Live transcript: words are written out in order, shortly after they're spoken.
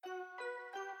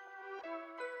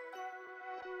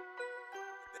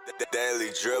The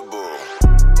Daily Dribble.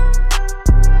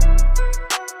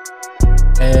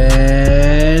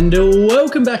 And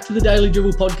welcome back to the Daily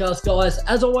Dribble podcast, guys.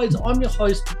 As always, I'm your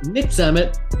host, Nick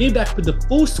Zammit, here back with the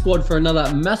full squad for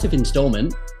another massive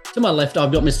installment. To my left,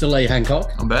 I've got Mr. Lee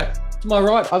Hancock. I'm back. To my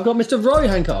right, I've got Mr. Roy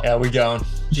Hancock. How we going?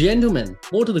 Gentlemen,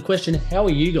 more to the question, how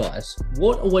are you guys?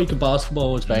 What a week of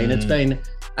basketball it's been. It's been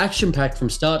action-packed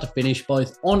from start to finish,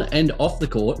 both on and off the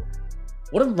court.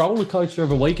 What a roller coaster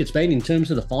of a week it's been in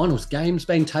terms of the finals. Games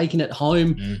being taken at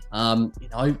home.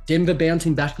 Denver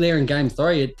bouncing back there in game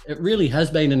 3. It really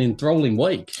has been an enthralling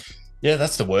week. Yeah,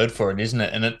 that's the word for it, isn't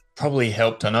it? And it probably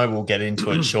helped. I know we'll get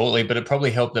into it shortly, but it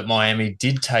probably helped that Miami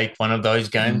did take one of those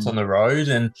games on the road,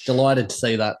 and Delighted to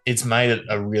see that. it's made it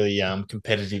a really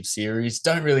competitive series.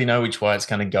 Don't really know which way it's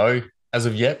going to go as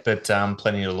of yet, but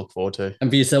plenty to look forward to. And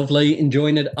for yourself, Lee,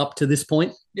 enjoying it up to this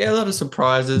point? Yeah, a lot of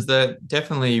surprises. They're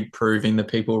definitely proving the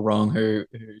people wrong who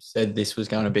said this was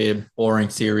going to be a boring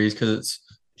series, because it's,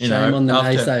 Shame on the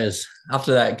naysayers.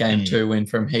 after that game 2 win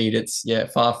from Heat, it's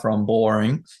far from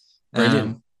boring.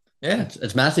 Brilliant. Yeah.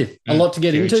 It's massive. A lot to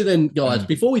get Huge. into then, guys.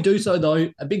 Before we do so,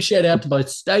 though, a big shout out to both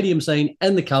Stadium Scene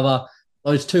and The Cover,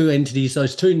 those two entities,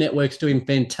 those two networks doing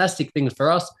fantastic things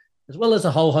for us, as well as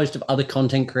a whole host of other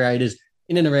content creators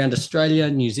in and around Australia,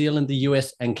 New Zealand, the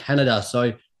US, and Canada.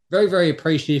 So very, very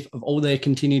appreciative of all their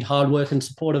continued hard work and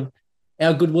support of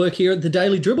our good work here at the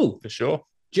Daily Dribble. For sure.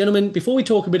 Gentlemen, before we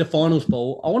talk a bit of finals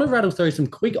ball, I want to rattle through some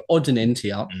quick odds and ends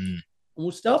here. And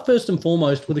we'll start first and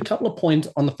foremost with a couple of points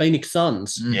on the Phoenix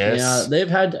Suns. Yes. Now, they've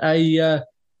had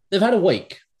a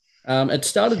week. It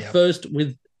started first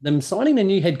with them signing a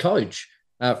new head coach,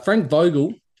 Frank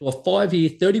Vogel, to a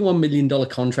 5-year, $31 million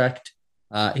contract.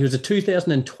 He was a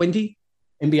 2020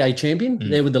 NBA champion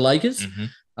there with the Lakers.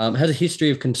 Has a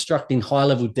history of constructing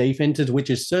high-level defenses, which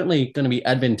is certainly going to be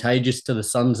advantageous to the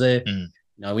Suns there.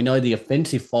 Now, we know the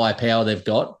offensive firepower they've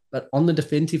got, but on the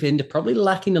defensive end, they're probably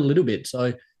lacking a little bit.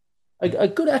 So a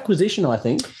good acquisition, I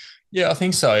think. Yeah, I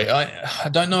think so. I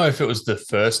don't know if it was the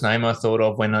first name I thought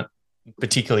of when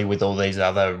particularly with all these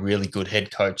other really good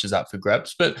head coaches up for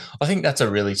grabs, but I think that's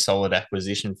a really solid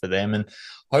acquisition for them, and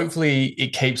hopefully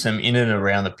it keeps them in and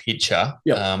around the picture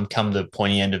come the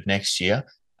pointy end of next year.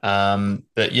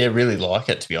 But yeah, really like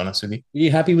it, to be honest with you. Are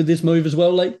you happy with this move as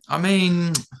well, Lee? I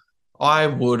mean, I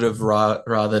would have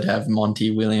rather have Monty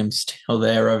Williams still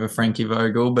there over Frankie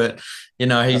Vogel, but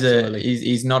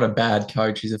he's not a bad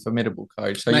coach. He's a formidable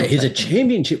coach. So Mate, he's a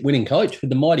championship-winning coach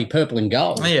with the mighty purple and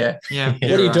gold. Yeah. What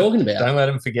are you talking about? Don't let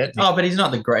him forget. Nick. Oh, but he's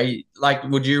not the great. Like,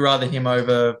 would you rather him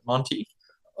over Monty?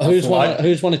 Who's won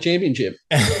a championship?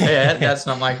 Yeah, that's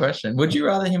not my question. Would you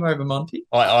rather him over Monty?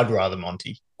 I'd rather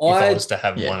Monty if I was to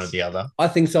have one or the other. I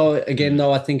think so. Again,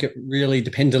 though, I think it really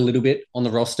depends a little bit on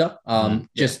the roster.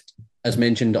 Just as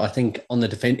mentioned, I think on the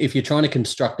defense, if you're trying to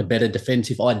construct a better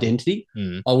defensive identity,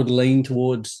 I would lean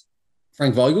towards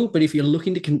Frank Vogel. But if you're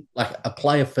looking to like a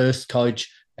player-first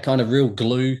coach, a kind of real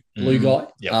glue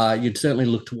guy, you'd certainly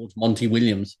look towards Monty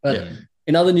Williams. But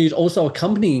in other news, also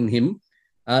accompanying him,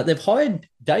 they've hired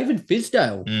David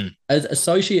Fizdale as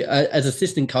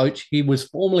assistant coach. He was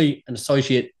formerly an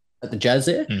associate at the Jazz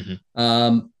there.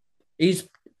 He's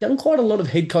done quite a lot of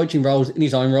head coaching roles in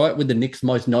his own right, with the Knicks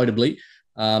most notably,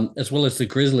 as well as the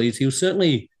Grizzlies.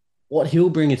 He'll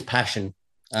bring is passion,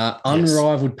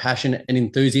 unrivaled passion and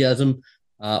enthusiasm.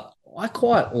 I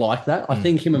quite like that. I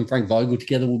think him and Frank Vogel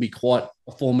together will be quite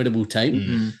a formidable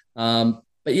team.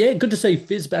 But yeah, good to see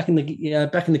Fizz back in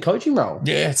the coaching role.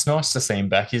 Yeah, it's nice to see him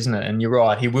back, isn't it? And you're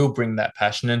right, he will bring that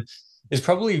passion, and it's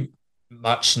probably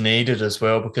much needed as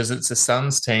well, because it's a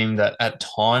Suns team that at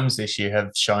times this year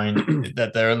have shown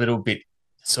that they're a little bit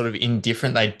sort of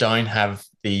indifferent. They don't have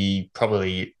the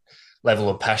probably level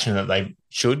of passion that they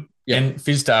should. And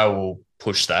Fizdale will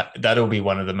push that. That'll be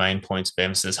one of the main points of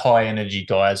emphasis. High energy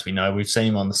guy, as we know. We've seen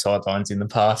him on the sidelines in the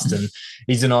past, and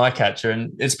he's an eye catcher,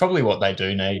 and it's probably what they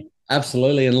do need.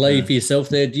 Absolutely. And Lee, for yourself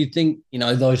there, do you think,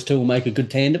 those two will make a good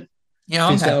tandem? Yeah,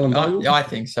 I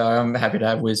think so. I'm happy to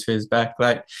have Wiz Fizz back.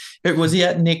 Like, was he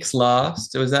at Knicks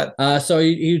last? Was that? So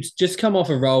he'd just come off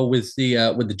a role with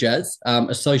the Jazz,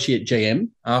 associate GM.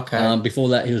 Okay. Before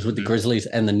that, he was with the Grizzlies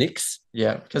and the Knicks.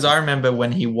 Yeah, because I remember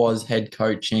when he was head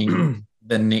coaching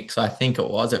the Knicks, I think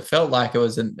it felt like it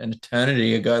was an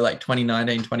eternity ago, like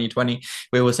 2019, 2020.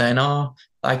 We were saying,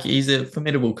 he's a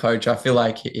formidable coach. I feel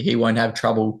like he won't have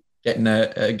trouble getting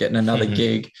another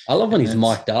gig. I love when he's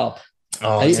mic'd up.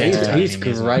 Oh, he's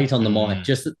great on the mic.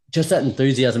 Just that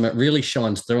enthusiasm, it really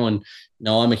shines through. And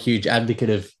I'm a huge advocate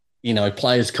of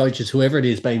players, coaches, whoever it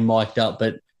is, being mic'd up.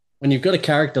 But when you've got a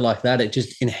character like that, it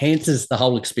just enhances the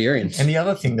whole experience. And the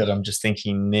other thing that I'm just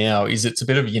thinking now is it's a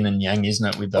bit of yin and yang,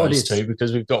 isn't it, with those two?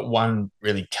 Because we've got one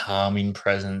really calming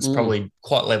presence, probably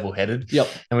quite level-headed. Yep.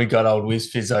 And we've got old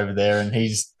Whizfizz over there, and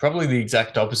he's probably the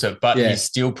exact opposite, but he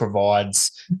still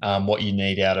provides what you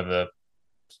need out of a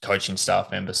coaching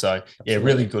staff member. So,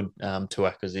 really good two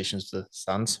acquisitions for the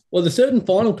Suns. Well, the third and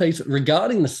final piece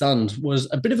regarding the Suns was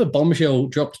a bit of a bombshell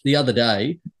dropped the other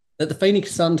day that the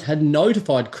Phoenix Suns had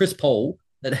notified Chris Paul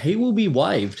that he will be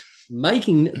waived,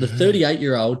 making the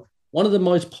 38-year-old one of the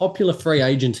most popular free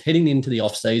agents heading into the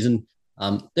offseason.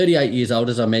 38 years old,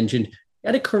 as I mentioned. He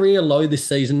had a career low this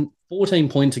season, 14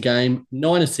 points a game,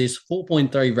 9 assists,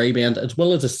 4.3 rebounds, as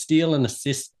well as a steal and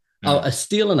a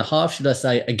steal and a half, should I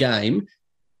say, a game.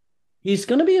 He's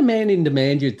going to be a man in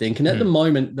demand, you'd think. And at the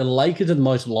moment, the Lakers are the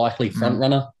most likely front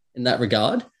runner in that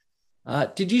regard.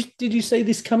 Did you see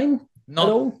this coming? Not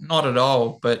at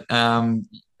all. But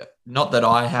not that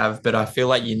I have, but I feel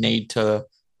like you need to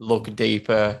look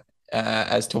deeper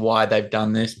as to why they've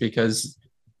done this, because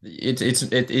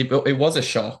it was a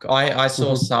shock. I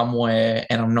saw somewhere,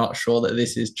 and I'm not sure that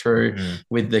this is true,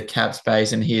 with the cap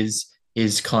space and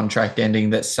his contract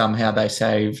ending, that somehow they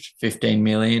saved $15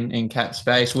 million in cap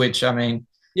space, which, I mean,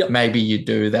 maybe you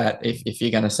do that if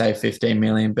you're going to save $15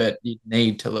 million, but you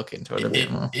need to look into it a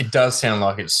bit more. It does sound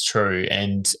like it's true,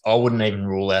 and I wouldn't even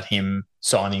rule out him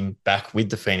signing back with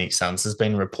the Phoenix Suns. There's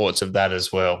been reports of that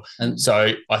as well. And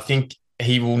so I think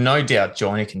he will no doubt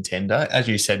join a contender. As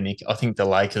you said, Nick, I think the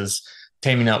Lakers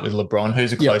teaming up with LeBron,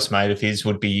 who's a close mate of his,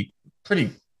 would be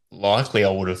pretty likely, I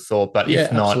would have thought. But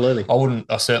if not,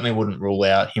 I certainly wouldn't rule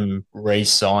out him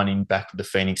re-signing back with the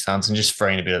Phoenix Suns and just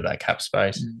freeing a bit of that cap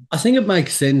space. I think it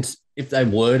makes sense if they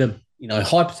were to,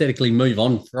 hypothetically move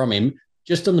on from him,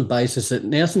 just on the basis that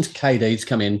now since KD's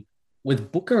come in,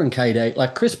 with Booker and KD,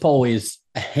 like Chris Paul is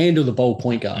a handle the ball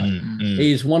point guard.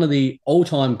 He's one of the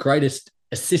all-time greatest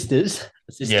assisters.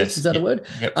 Yes. Is that a word?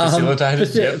 Yep.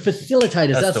 Facilitators.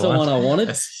 Facilitators. That's the one I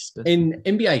wanted in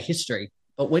NBA history.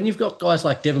 But when you've got guys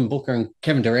like Devin Booker and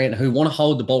Kevin Durant who want to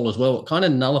hold the ball as well, it kind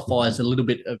of nullifies a little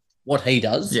bit of what he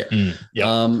does.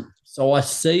 So I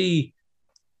see,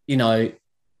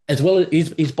 as well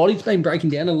as his body's been breaking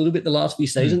down a little bit the last few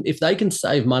seasons. If they can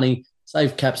save money,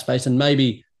 save cap space, and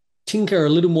maybe tinker a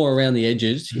little more around the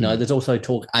edges, there's also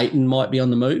talk Ayton might be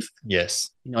on the move. Yes.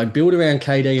 Build around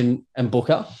KD and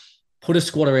Booker, put a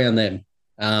squad around them.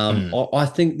 I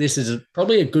think this is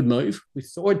probably a good move. We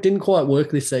saw it didn't quite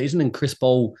work this season, and Chris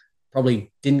Paul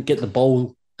probably didn't get the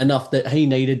ball enough that he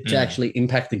needed to actually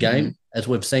impact the game, as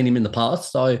we've seen him in the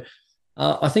past. So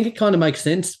I think it kind of makes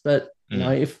sense. But,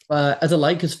 if as a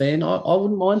Lakers fan, I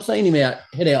wouldn't mind seeing him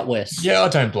head out west. Yeah, I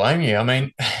don't blame you. I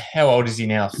mean, how old is he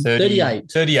now?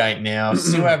 38. 38 now,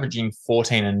 still averaging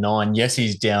 14 and 9. Yes,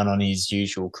 he's down on his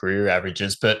usual career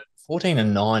averages, but 14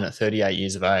 and 9 at 38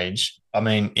 years of age. I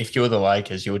mean, if you're the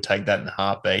Lakers, you would take that in a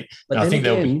heartbeat. But I think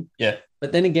they'll be,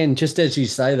 But then again, just as you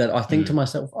say that, I think to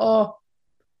myself, I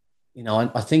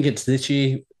think it's this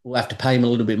year. We'll have to pay him a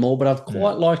little bit more, but I've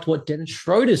quite liked what Dennis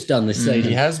Schroeder's done this season.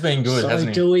 He has been good, hasn't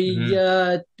he? Do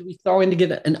we throw in to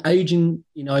get an aging,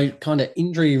 kind of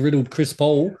injury-riddled Chris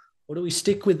Paul, or do we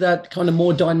stick with that kind of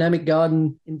more dynamic guard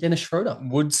in Dennis Schroeder?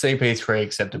 Would CP3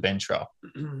 accept a bench role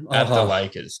at the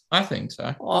Lakers? I think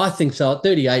so. I think so. At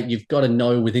 38, you've got to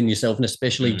know within yourself, and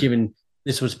especially given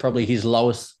this was probably his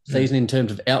lowest season in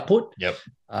terms of output. Yep.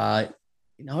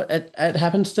 It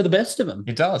happens to the best of them.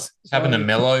 It does. It's happened to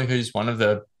Melo, who's one of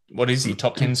the,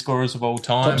 top 10 scorers of all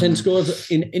time? Top 10 scorers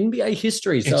in NBA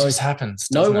history. It just happens.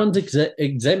 No one's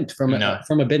exempt from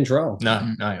a bench role.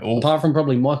 No. Apart from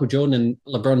probably Michael Jordan and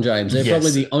LeBron James. They're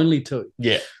probably the only two.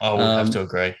 Yeah, I would have to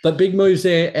agree. But big moves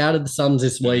there out of the Suns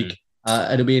this week.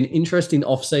 It'll be an interesting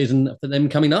offseason for them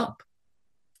coming up.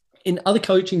 In other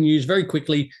coaching news, very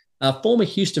quickly, former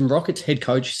Houston Rockets head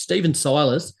coach Stephen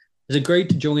Silas has agreed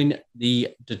to join the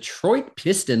Detroit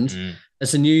Pistons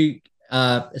as a new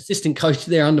assistant coach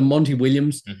there under Monty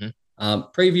Williams.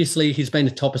 Previously, he's been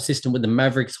a top assistant with the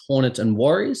Mavericks, Hornets, and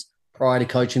Warriors prior to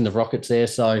coaching the Rockets there.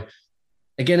 So,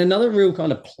 again, another real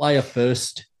kind of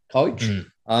player-first coach,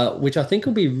 which I think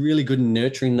will be really good in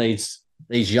nurturing these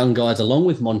young guys along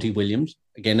with Monty Williams.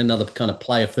 Again, another kind of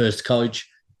player-first coach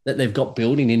that they've got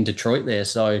building in Detroit there.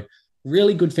 So,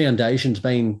 really good foundations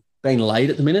being laid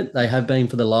at the minute. They have been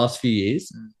for the last few years.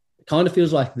 It kind of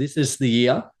feels like this is the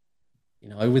year,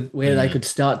 with where they could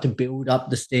start to build up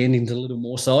the standings a little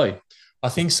more so. I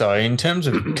think so. In terms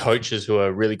of coaches who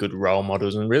are really good role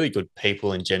models and really good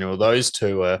people in general, those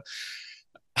two are,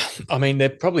 they're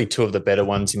probably two of the better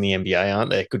ones in the NBA,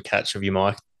 aren't they? Good catch of you,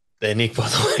 Mike. there, Nick, by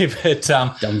the way.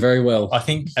 But done very well. I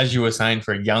think, as you were saying,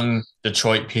 for a young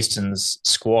Detroit Pistons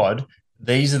squad,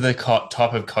 these are the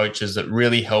type of coaches that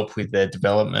really help with their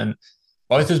development,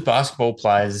 both as basketball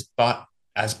players, but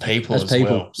as people as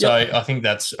well. So I think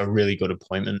that's a really good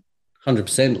appointment.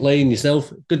 100%. Lee and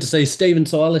yourself, good to see Stephen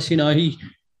Silas. You know, he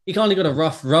kind of got a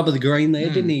rough rub of the green there,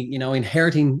 didn't he? You know,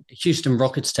 inheriting a Houston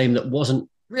Rockets team that wasn't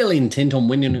really intent on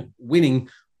winning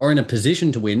or in a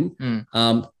position to win.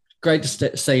 Great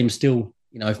to see him still,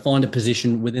 you know, find a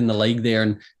position within the league there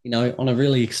and, you know, on a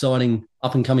really exciting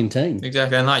up-and-coming team.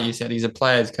 Exactly. And like you said, he's a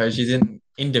players coach. He's an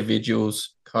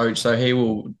individuals coach. So he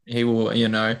will, you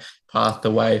know, path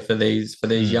the way for these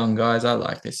young guys. I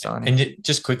like this signing. And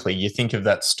just quickly, you think of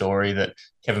that story that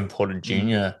Kevin Porter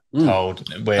Jr. told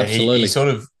where he sort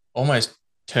of almost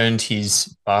turned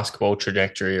his basketball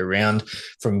trajectory around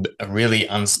from a really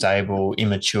unstable,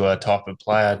 immature type of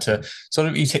player to sort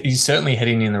of he's certainly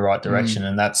heading in the right direction,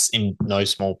 and that's in no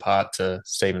small part to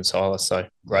Stephen Silas. So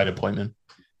great appointment.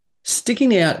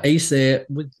 Sticking out east there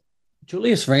with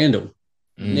Julius Randle.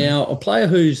 Now, a player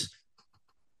he's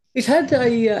had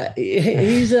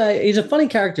he's a funny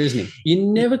character, isn't he? You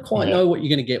never quite know what you're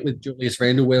going to get with Julius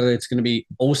Randle, whether it's going to be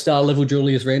all-star level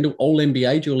Julius Randle,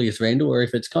 all-NBA Julius Randle, or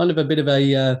if it's kind of a bit of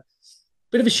a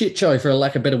shit show, for a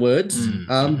lack of better words.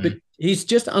 But he's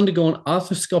just undergone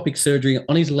arthroscopic surgery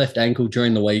on his left ankle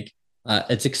during the week.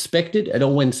 It's expected. It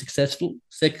all went successful.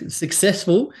 I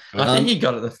think you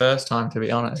got it the first time, to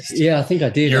be honest. Yeah, I think I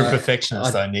did. You're a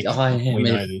perfectionist, though, Nick. I am, we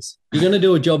know this. You're going to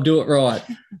do a job, do it right.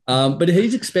 But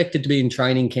he's expected to be in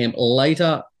training camp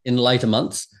in later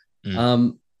months.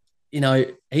 You know,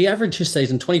 he averaged this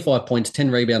season 25 points,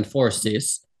 10 rebounds, 4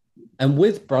 assists. And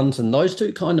with Brunson, those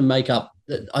two kind of make up,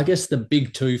 I guess, the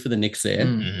big two for the Knicks there.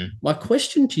 My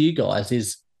question to you guys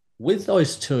is, with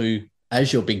those two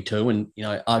as your big two and, you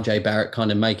know, RJ Barrett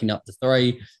kind of making up the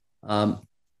three,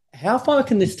 how far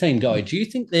can this team go? Do you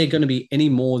think they're going to be any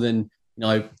more than, you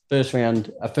know, a first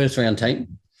round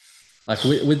team? Like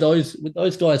with those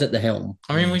guys at the helm.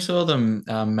 I mean, we saw them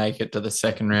make it to the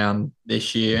second round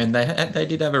this year, and they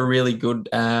did have a really good.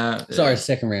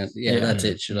 Second round. Yeah, that's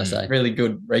it. Should I say? Really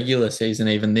good regular season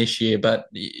even this year, but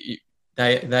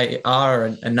they are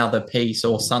another piece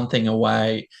or something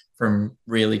away from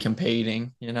really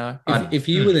competing. You know, if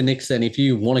you were the Knicks, then if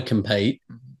you want to compete,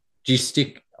 do you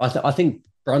stick? I think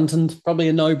Brunson's probably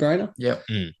a no-brainer. Yep.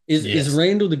 Is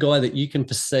Randall the guy that you can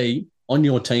foresee on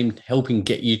your team helping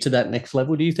get you to that next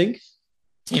level, do you think?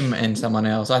 Him and someone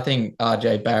else. I think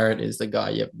RJ Barrett is the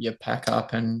guy you pack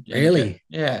up and really?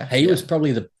 He was yeah.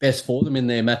 probably the best for them in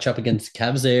their matchup against the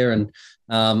Cavs there, and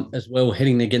as well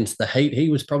heading against the Heat. He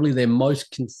was probably their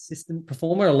most consistent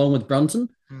performer along with Brunson.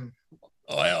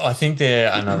 I think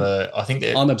they're another. I think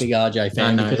they're. I'm a big RJ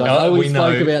fan because I know we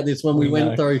spoke about this when we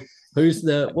went through. Who's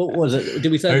what was it?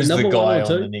 Did we say who's the number the guy one or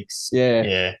two? on the Knicks?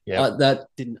 Yeah. That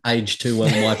didn't age too well,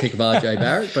 my pick of RJ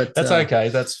Barrett, but that's okay.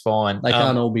 That's fine. They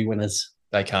can't all be winners.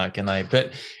 They can't, can they?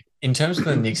 But in terms of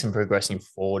the Knicks and progressing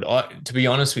forward, to be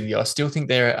honest with you, I still think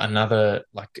they're another,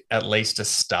 like, at least a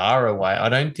star away. I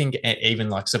don't think even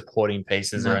like supporting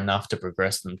pieces are enough to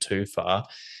progress them too far.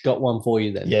 Got one for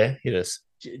you then. Yeah, hit us.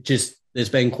 Just there's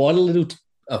been quite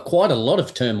a lot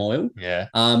of turmoil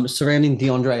surrounding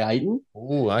DeAndre Ayton.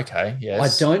 Oh, okay.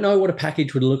 Yes. I don't know what a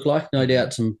package would look like. No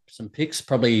doubt some picks,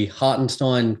 probably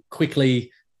Hartenstein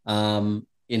quickly,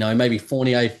 you know, maybe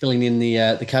Fournier filling in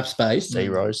the cap space.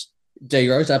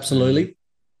 D-Rose, absolutely.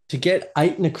 To get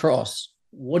Ayton across,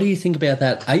 what do you think about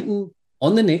that? Ayton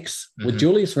on the Knicks with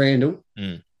Julius Randle,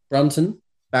 Brunson,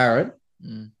 Barrett.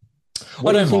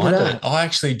 I don't mind that. I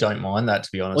actually don't mind that, to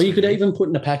be honest. Or you could even put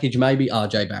in a package maybe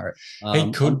RJ Barrett.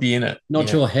 He could be in it. Not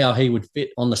sure how he would fit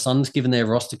on the Suns given their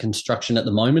roster construction at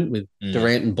the moment with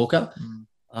Durant and Booker.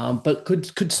 But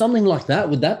could something like that,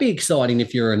 would that be exciting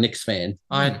if you're a Knicks fan?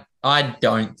 I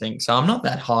don't think so. I'm not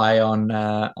that high on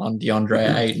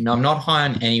DeAndre Ayton. I'm not high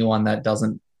on anyone that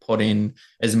doesn't put in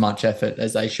as much effort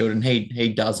as they should, and he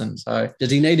doesn't. So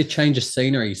does he need a change of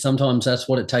scenery? Sometimes that's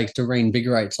what it takes to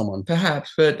reinvigorate someone.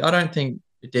 Perhaps, but I don't think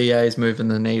DA is moving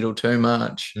the needle too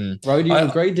much. Bro, do you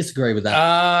agree, disagree with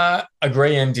that?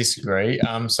 Agree and disagree.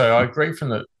 So I agree from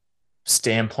the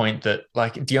standpoint that,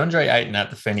 like, DeAndre Ayton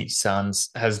at the Phoenix Suns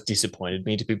has disappointed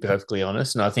me, to be perfectly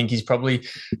honest. And I think he's probably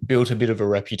built a bit of a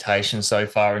reputation so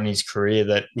far in his career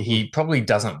that he probably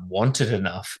doesn't want it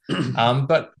enough.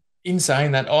 But in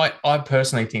saying that, I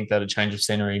personally think that a change of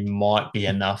scenery might be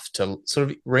enough to sort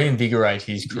of reinvigorate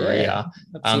his career.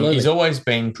 He's always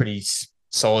been pretty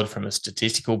solid from a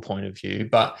statistical point of view,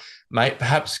 but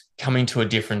perhaps coming to a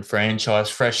different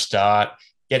franchise, fresh start,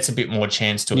 gets a bit more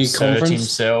chance to New assert conference.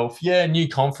 himself. Yeah, new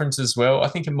conference as well. I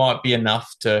think it might be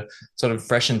enough to sort of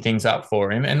freshen things up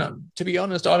for him. And to be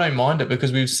honest, I don't mind it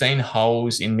because we've seen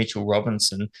holes in Mitchell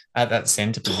Robinson at that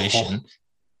centre position.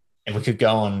 And we could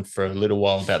go on for a little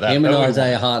while about that. Him and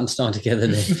Isaiah Hartenstein together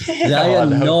there. Yeah, They are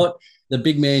not the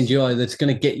big man duo that's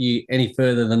going to get you any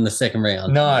further than the second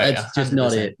round. No, that's just 100%.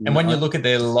 not it. And when you look at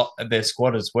their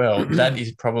squad as well, that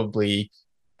is probably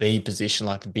the position,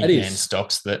 like the big man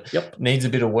stocks, that needs a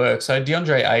bit of work. So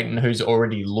DeAndre Ayton, who's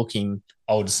already looking,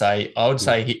 I would say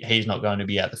he's not going to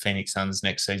be at the Phoenix Suns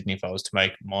next season if I was to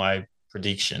make my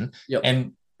prediction.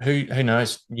 And who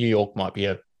knows, New York might be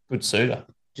a good suitor.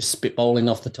 Just spitballing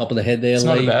off the top of the head there, It's Lee.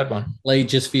 not a bad one. Lee,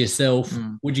 just for yourself,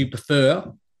 would you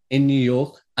prefer in New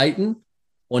York Ayton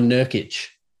or Nurkic?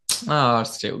 Oh, I'd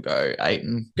still go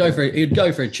Ayton. You'd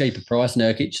go for a cheaper price,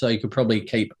 Nurkic, so you could probably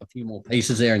keep a few more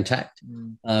pieces there intact.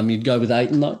 You'd go with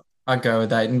Ayton, though? I'd go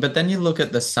with Ayton. But then you look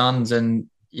at the Suns and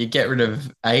you get rid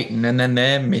of Ayton and then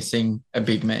they're missing a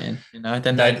big man.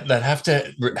 Then they'd have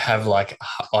to have like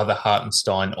either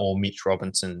Hartenstein or Mitch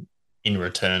Robinson in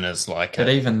return as like... But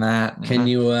even that... Can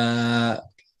you...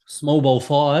 small ball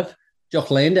 5... Jock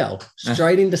Landale,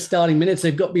 straight into starting minutes.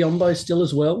 They've got Biombo still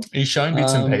as well. He's shown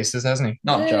bits and pieces, hasn't he?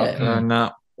 Not Jock.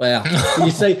 No. Wow.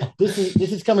 You see, this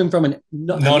is coming from an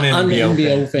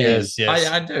non-NBL fan. Yes.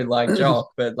 I do like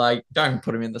Jock, but don't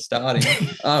put him in the starting.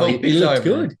 He looked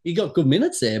good. He got good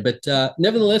minutes there, but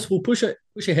nevertheless, we'll push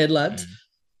ahead, lads.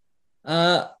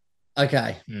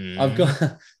 Okay. I've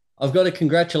got a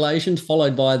congratulations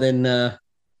followed by then.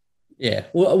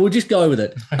 We'll just go with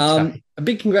it. Okay. A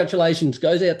big congratulations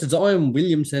goes out to Zion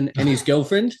Williamson and his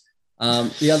girlfriend.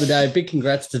 The other day, big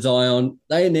congrats to Zion.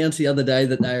 They announced the other day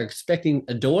that they are expecting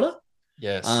a daughter.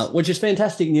 Yes. Which is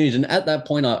fantastic news. And at that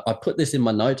point, I put this in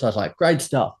my notes. I was like, great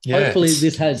stuff. Yeah, hopefully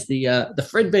this has the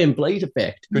Fred VanVleet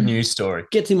effect. Good news story.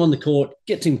 Gets him on the court,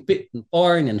 gets him fit and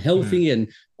firing and healthy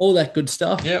and all that good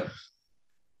stuff. Yep.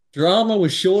 Drama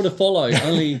was sure to follow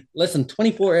only less than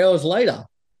 24 hours later.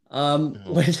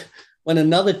 When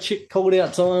another chick called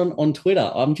out Zion on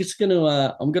Twitter, I'm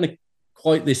gonna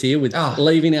quote this here with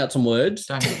leaving out some words.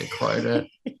 Don't need to quote it.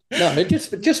 No,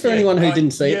 just for anyone who didn't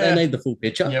see it, they need the full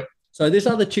picture. Yep. So this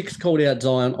other chick's called out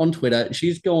Zion on Twitter.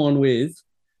 She's gone with,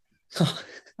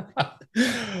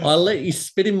 I let you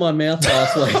spit in my mouth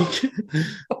last week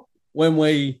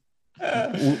when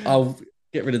I'll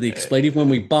get rid of the expletive, when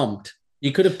we bumped.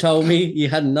 You could have told me you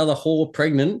had another whore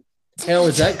pregnant. How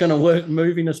is that going to work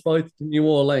moving us both to New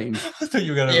Orleans? I thought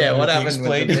you were going to what happened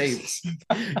with the beats?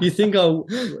 You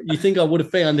think I would have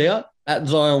found out at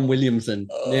Zion Williamson?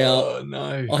 No.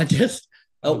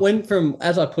 It went from,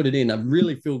 as I put it in, a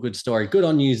really feel good story. Good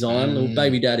on you, Zion, little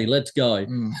baby daddy. Let's go.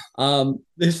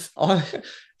 It's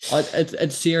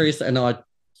serious,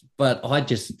 but I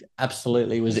just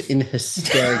absolutely was in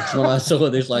hysterics when I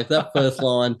saw this. Like that first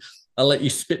line, I let you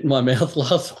spit in my mouth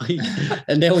last week,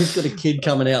 and now he's got a kid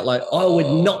coming out. Like, I would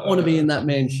not want to be in that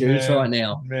man's shoes right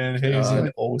now. Man, he's in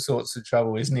all sorts of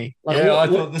trouble, isn't he? I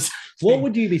thought this. What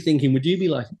would you be thinking? Would you be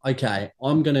like, okay,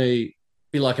 I'm going to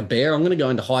be like a bear. I'm going to go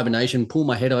into hibernation, pull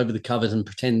my head over the covers, and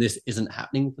pretend this isn't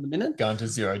happening for the minute? Go into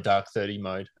zero dark 30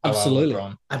 mode.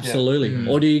 Absolutely. Yeah.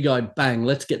 Or do you go, bang,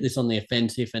 let's get this on the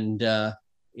offensive and,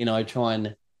 try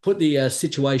and put the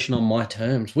situation on my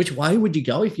terms? Which way would you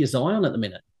go if you're Zion at the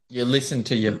minute? You listen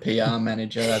to your PR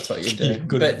manager. That's what you do.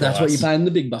 That's what you're paying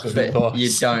the big bucks for. You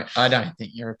don't. I don't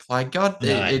think you reply. God,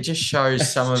 no. It just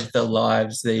shows some of the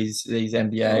lives these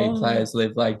NBA players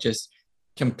live, like just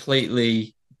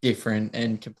completely different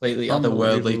and completely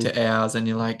otherworldly to ours. And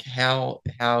you're like, how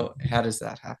does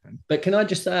that happen? But can I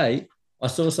just say, I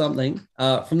saw something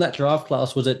from that draft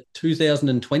class. Was it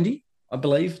 2020? I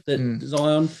believe that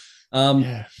Zion,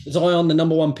 the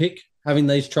number one pick, having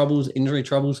these troubles, injury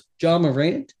troubles. Ja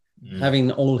Morant.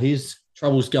 Having all his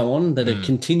troubles go on that are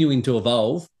continuing to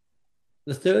evolve.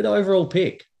 The third overall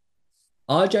pick,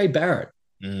 RJ Barrett,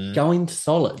 going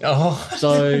solid.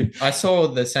 So I saw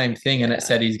the same thing, and it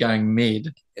said he's going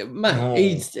mid.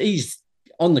 Mate, he's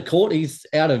on the court. He's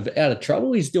out of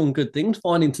trouble. He's doing good things,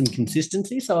 finding some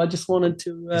consistency. So I just wanted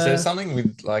to. Is there something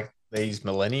with like these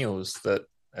millennials that?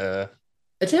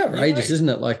 It's outrageous, isn't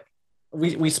it? Like.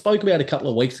 We spoke about a couple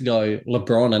of weeks ago,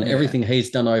 LeBron and everything he's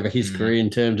done over his career in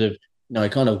terms of,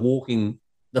 kind of walking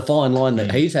the fine line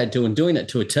that he's had to and doing it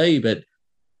to a T. But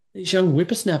these young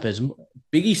whippersnappers,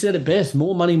 Biggie said it best,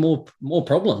 more money, more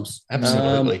problems.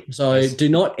 Absolutely. Do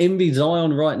not envy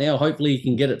Zion right now. Hopefully he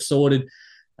can get it sorted,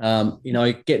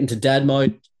 get into dad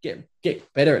mode,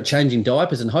 get better at changing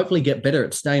diapers and hopefully get better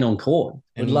at staying on court.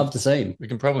 We'd love to see him. We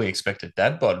can probably expect a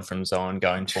dad bod from Zion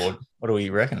going forward. What do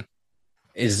you reckon?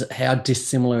 is how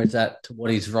dissimilar is that to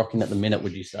what he's rocking at the minute,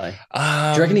 would you say? Do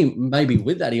Um, you reckon he maybe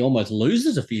with that he almost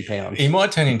loses a few pounds? he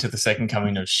might turn into the second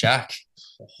coming of Shaq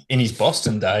in his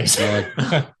Boston days.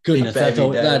 My goodness,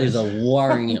 that is a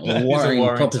worrying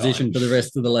proposition for the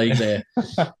rest of the league there.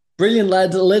 Brilliant,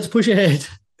 lads. Let's push ahead.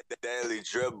 Daily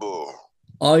dribble.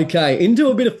 Okay, into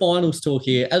a bit of finals talk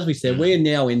here. As we said, we are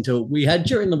now into, we had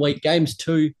during the week games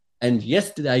 2 and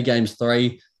yesterday games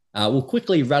 3. We'll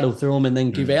quickly rattle through them and then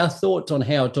give our thoughts on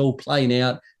how it's all playing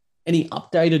out, any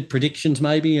updated predictions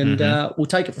maybe, and we'll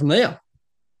take it from there.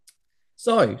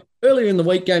 So earlier in the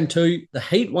week, game 2, the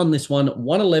Heat won this one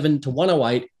 111 to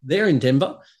 108. They're in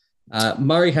Denver.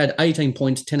 Murray had 18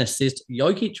 points, 10 assists.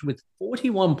 Jokic with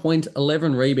 41 points,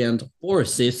 11 rebounds, 4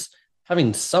 assists,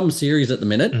 having some series at the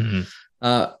minute.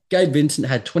 Gabe Vincent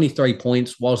had 23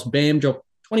 points, whilst Bam dropped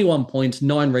 21 points,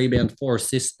 9 rebounds, 4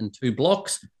 assists, and 2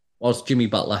 blocks, whilst Jimmy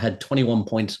Butler had 21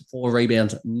 points, 4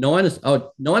 rebounds, 9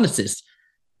 assists.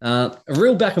 A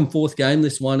real back and forth game,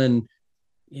 this one. And,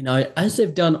 you know, as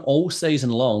they've done all season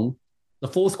long, the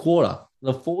fourth quarter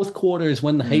is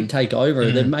when the Heat take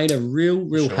over. They've made a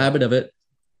real habit of it.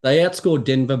 They outscored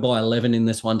Denver by 11 in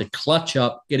this one to clutch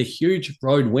up, get a huge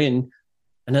road win.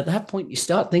 And at that point, you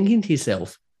start thinking to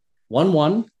yourself,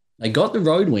 1-1, they got the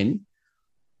road win.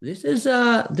 This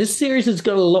series has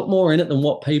got a lot more in it than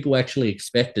what people actually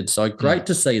expected. So great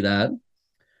to see that.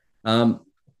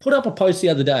 Put up a post the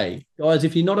other day. Guys,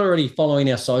 if you're not already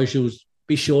following our socials,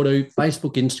 be sure to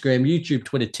Facebook, Instagram, YouTube,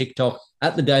 Twitter, TikTok,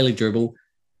 at The Daily Dribble.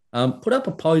 Put up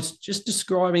a post just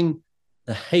describing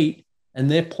the Heat and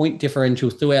their point differential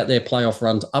throughout their playoff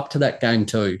runs up to that game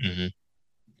 2.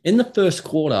 In the first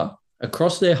quarter,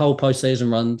 across their whole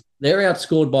postseason run, they're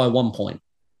outscored by 1 point.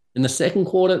 In the second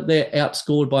quarter, they're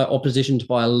outscored by oppositions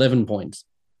by 11 points.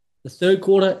 The third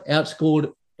quarter,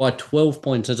 outscored by 12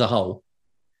 points as a whole.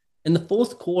 In the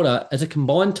fourth quarter, as a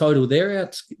combined total, they've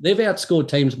outscored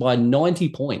teams by 90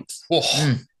 points.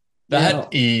 That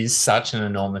is such an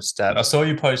enormous stat. I saw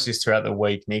you post this throughout the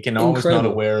week, Nick, and I was not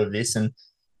aware of this. And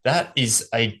that is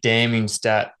a damning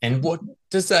stat. And what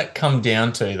does that come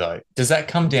down to, though? Does that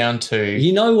come down to...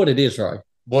 You know what it is, Ro.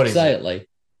 What is Say it, Lee.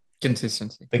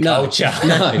 Consistency. The culture.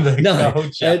 No.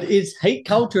 Culture. It's Heat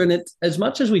culture, and it's, as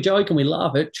much as we joke and we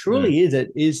laugh, it truly is.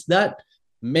 It is that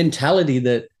mentality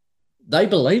that they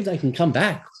believe they can come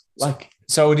back.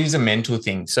 So it is a mental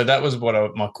thing. So that was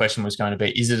what my question was going to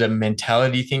be. Is it a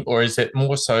mentality thing, or is it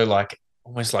more so like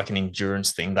almost like an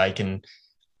endurance thing? They can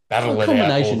battle it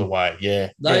out all the way. Yeah.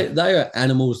 They are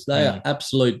animals. They are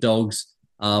absolute dogs.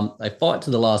 They fight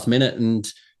to the last minute.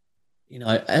 And, you know,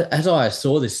 as I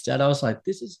saw this stat, I was like,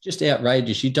 this is just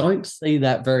outrageous. You don't see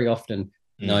that very often.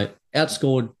 You know,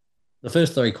 outscored the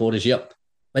first 3 quarters,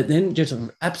 but then just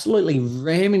absolutely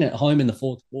ramming it home in the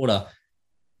fourth quarter.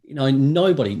 You know,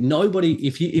 nobody.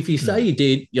 If you say you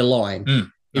did, you're lying.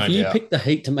 If you picked the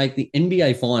Heat to make the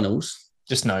NBA Finals,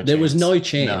 there was no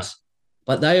chance.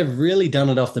 But they have really done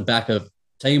it off the back of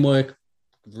teamwork,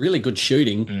 really good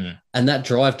shooting, and that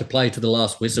drive to play to the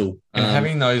last whistle. And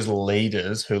having those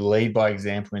leaders who lead by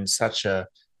example in such a...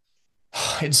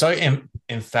 It's so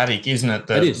emphatic, isn't it?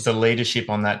 The leadership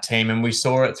on that team. And we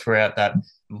saw it throughout that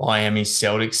Miami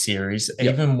Celtics series.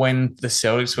 Even when the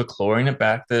Celtics were clawing it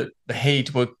back, the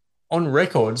Heat were on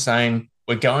record saying,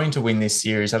 we're going to win this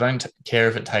series. I don't care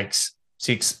if it takes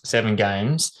 6-7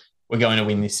 games. We're going to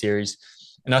win this series.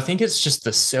 And I think it's just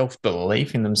the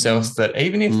self-belief in themselves that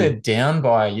even if they're down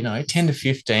by, 10 to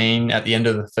 15 at the end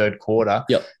of the third quarter,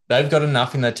 they've got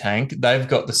enough in the tank. They've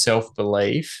got the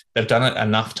self-belief. They've done it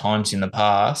enough times in the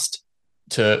past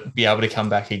to be able to come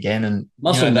back again. And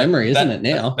muscle memory, isn't it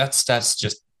now? That stat's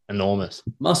just enormous.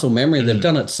 Muscle memory. They've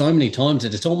done it so many times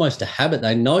that it's almost a habit.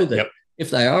 They know that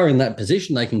if they are in that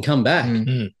position, they can come back.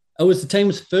 It was the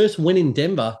team's first win in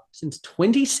Denver since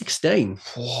 2016.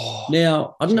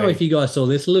 Now, I don't know if you guys saw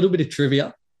this, a little bit of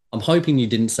trivia. I'm hoping you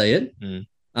didn't see it.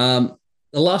 The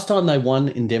last time they won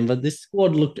in Denver, this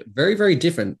squad looked very, very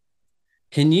different.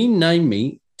 Can you name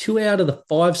me 2 out of the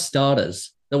 5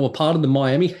 starters that were part of the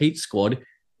Miami Heat squad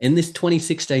in this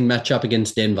 2016 matchup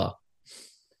against Denver?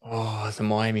 Oh, the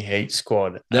Miami Heat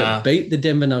squad. That beat the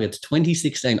Denver Nuggets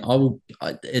 2016.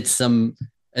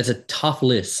 It's a tough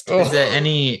list. Is there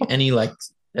any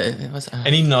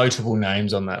notable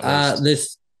names on that list?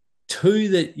 There's 2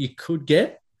 that you could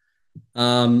get.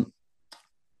 I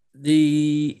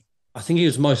think he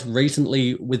was most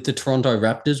recently with the Toronto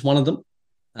Raptors, one of them.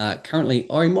 Currently,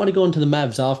 he might have gone to the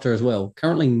Mavs after as well.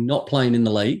 Currently not playing in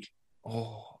the league.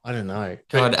 Oh, I don't know.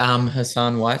 God,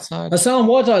 Hassan Whiteside.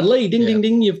 Lee, ding, ding,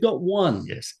 ding. You've got 1.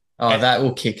 Yes. Oh, that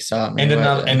will kickstart me.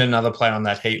 And another player on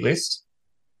that Heat list.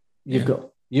 You've got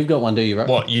You've got one, do you, right?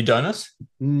 What, Udonis?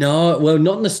 No, well,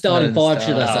 not in the starting Not in the five,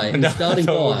 should I start. say? In the No, starting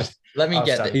I thought it five. was- Let me I'll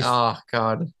get start. it. Oh,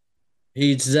 God.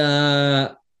 He's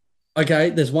okay.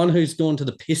 There's one who's gone to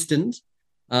the Pistons.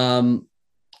 Hot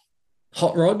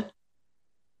Rod.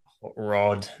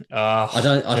 Rod. I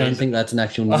don't think that's an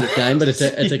actual nickname, but it's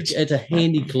a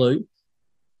handy clue.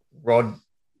 Rod.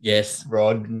 Yes.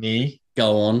 Rodney.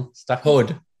 Go on. Stuck.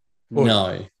 Hood.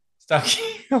 No. Stuck.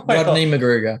 Rodney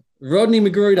Magruder. Rodney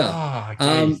Magruder. Oh,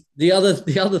 geez. The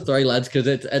other three lads, because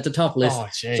it's a tough list. Oh,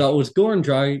 gee. So it was Goran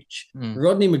Dragic, Hmm.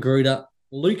 Rodney Magruder,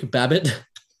 Luke Babbitt,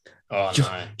 Oh,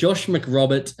 no. Josh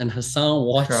McRoberts, and Hassan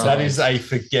Whiteside. That is a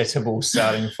forgettable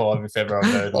starting five if ever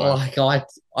I've heard one. Like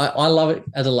I love it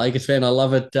as a Lakers fan. I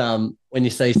love it when you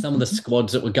see some of the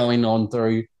squads that were going on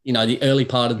through, the early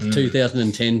part of the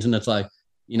 2010s, and it's like,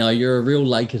 you're a real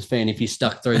Lakers fan if you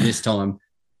stuck through this time.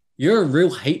 You're a real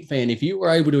Heat fan if you were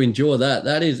able to endure that.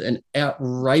 That is an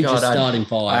outrageous starting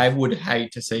five. I would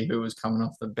hate to see who was coming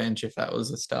off the bench if that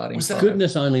was a starting five.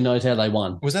 Goodness only knows how they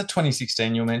won. Was that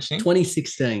 2016 you were mentioning?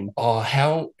 2016. Oh,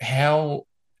 how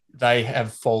they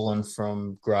have fallen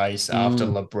from grace after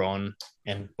LeBron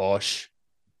and Bosch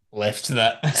left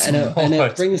that. And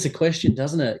it brings the question,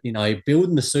 doesn't it?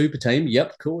 Building the super team.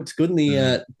 Yep, cool. It's good in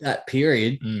the that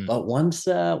period, but once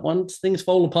things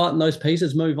fall apart and those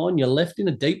pieces move on, you're left in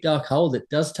a deep dark hole that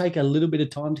does take a little bit of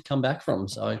time to come back from.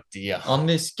 So, on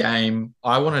this game,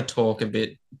 I want to talk a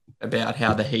bit about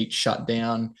how the Heat shut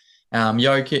down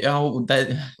Jokic.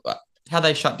 How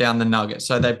they shut down the Nuggets.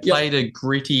 So they played a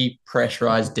gritty,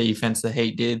 pressurized defense, the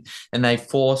Heat did, and they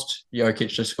forced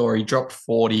Jokic to score. He dropped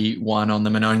 41 on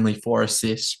them and only 4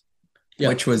 assists,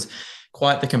 which was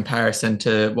quite the comparison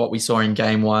to what we saw in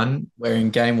game one, where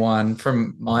in game one,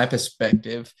 from my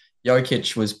perspective,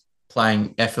 Jokic was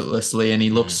playing effortlessly and he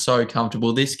looked so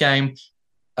comfortable. This game,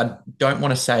 I don't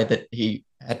want to say that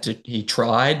he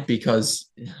tried,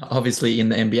 because obviously in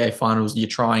the NBA Finals, you're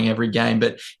trying every game,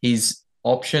 but his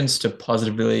options to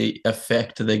positively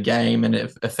affect the game and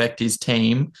affect his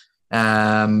team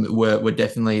were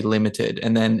definitely limited.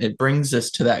 And then it brings us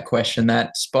to that question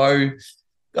that Spo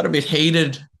got a bit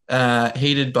heated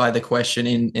by the question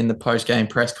in the post-game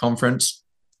press conference.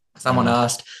 Someone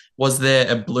asked, was there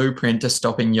a blueprint to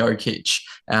stopping Jokic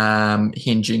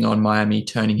hinging on Miami,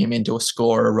 turning him into a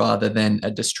scorer rather than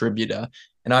a distributor?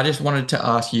 And I just wanted to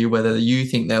ask you whether you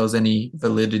think there was any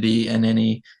validity and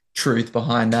any truth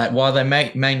behind that. While they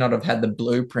may not have had the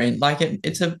blueprint, like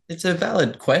it's a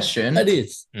valid question. It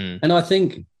is. And I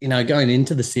think, going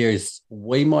into the series,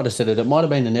 we might have said it. It might have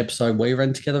been an episode we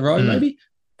ran together, right? Maybe.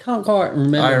 Can't quite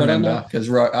remember. I remember, because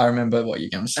I remember what you're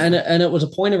going to say. And it was a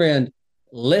point around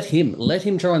let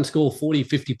him try and score 40,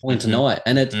 50 points a night.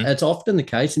 And it's often the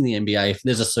case in the NBA if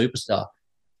there's a superstar.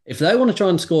 If they want to try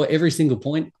and score every single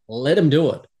point, let them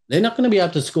do it. They're not going to be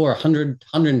able to score 100,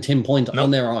 110 points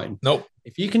on their own. Nope.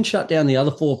 If you can shut down the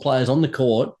other 4 players on the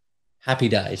court, happy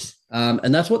days.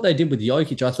 And that's what they did with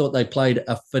Jokic. I thought they played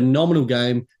a phenomenal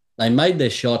game. They made their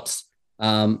shots.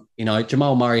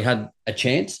 Jamal Murray had a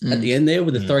chance at the end there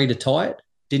with a 3 to tie it.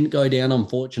 Didn't go down,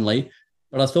 unfortunately.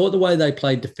 But I thought the way they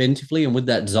played defensively and with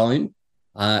that zone,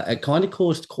 it kind of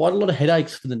caused quite a lot of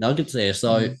headaches for the Nuggets there.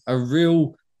 So a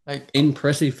real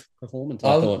impressive performance,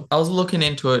 I thought. I was looking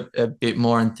into it a bit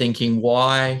more and thinking,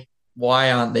 why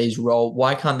can't these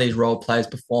role players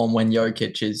perform when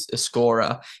Jokic is a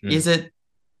scorer? Is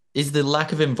the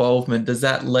lack of involvement, does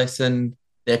that lessen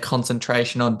their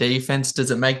concentration on defense?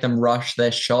 Does it make them rush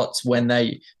their shots when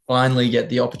they finally get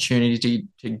the opportunity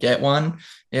to get one?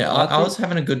 I was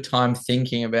having a good time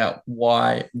thinking about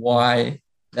why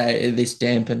this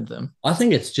dampened them. I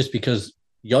think it's just because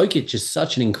Jokic is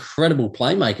such an incredible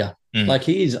playmaker. Like,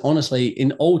 he is honestly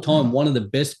in all time one of the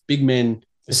best big man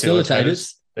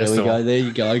facilitators. There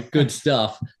you go. Good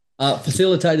stuff.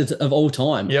 Facilitators of all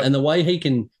time. And the way he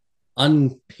can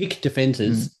unpick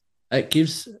defenses, it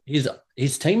gives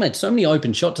his teammates so many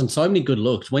open shots and so many good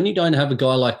looks. When you don't have a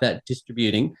guy like that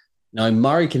distributing,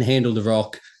 Murray can handle the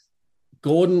rock.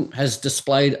 Gordon has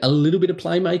displayed a little bit of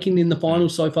playmaking in the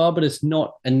finals so far, but it's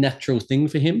not a natural thing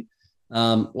for him.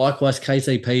 Likewise,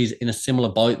 KCP's in a similar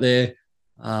boat there.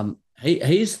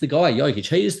 He's the guy, Jokic.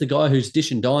 He is the guy who's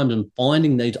dishing dimes and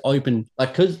finding these open,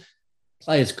 because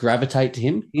players gravitate to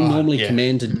him. He normally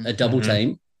commands a double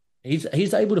team.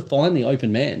 He's able to find the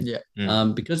open man.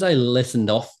 Because they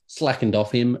slackened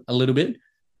off him a little bit.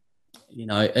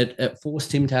 It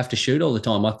forced him to have to shoot all the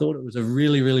time. I thought it was a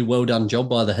really, really well done job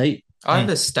by the Heat. I have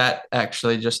a stat,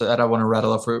 actually, just that I want to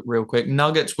rattle off real quick.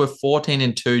 Nuggets were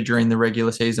 14-2 during the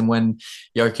regular season when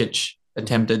Jokic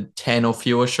attempted 10 or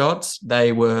fewer shots.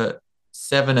 They were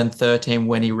 7-13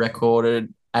 when he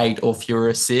recorded 8 or fewer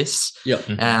assists. Yep.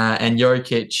 And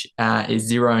Jokic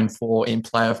is 0-4 in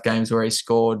playoff games where he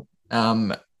scored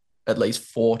at least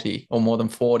 40 or more than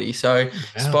 40. So,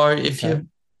 Spo,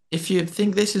 if you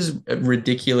think this is a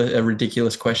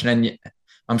ridiculous question, and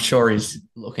I'm sure he's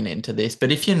looking into this,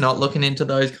 but if you're not looking into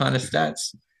those kind of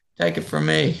stats, take it from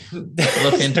me.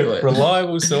 Look into it.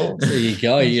 Reliable source. There you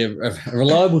go. You're a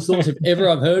reliable source if ever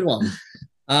I've heard one.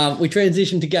 We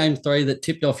transitioned to game 3 that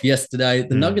tipped off yesterday.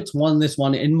 The Nuggets won this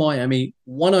one in Miami,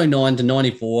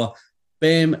 109-94.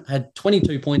 Bam had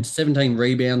 22 points, 17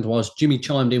 rebounds, whilst Jimmy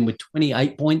chimed in with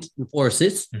 28 points and 4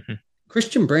 assists.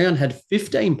 Christian Brown had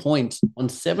 15 points on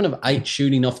 7 of 8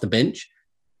 shooting off the bench.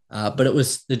 But it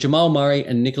was the Jamal Murray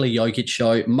and Nikola Jokic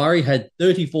show. Murray had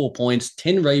 34 points,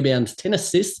 10 rebounds, 10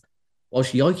 assists,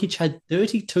 whilst Jokic had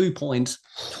 32 points,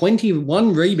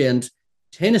 21 rebounds,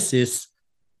 10 assists.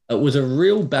 It was a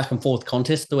real back and forth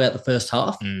contest throughout the first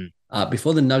half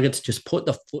before the Nuggets just put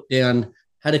the foot down,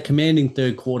 had a commanding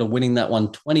third quarter, winning that one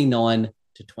 29-20,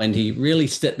 really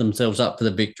set themselves up for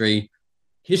the victory.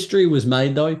 History was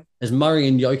made, though, as Murray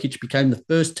and Jokic became the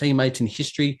first teammates in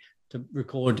history to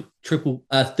record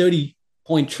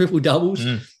 30-point triple-doubles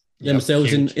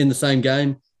themselves in the same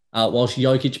game, whilst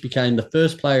Jokic became the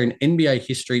first player in NBA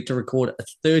history to record a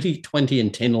 30, 20,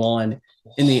 and 10 line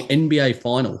in the NBA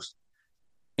Finals.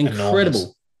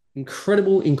 Incredible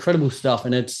stuff.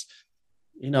 And it's,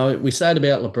 we say it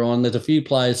about LeBron. There's a few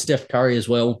players, Steph Curry as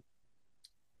well.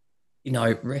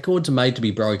 Records are made to be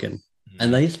broken.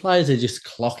 And these players are just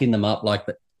clocking them up like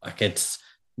it's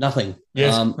nothing.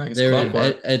 Yes, it's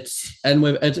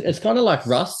kind of like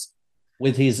Russ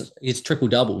with his triple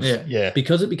doubles. Yeah.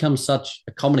 Because it becomes such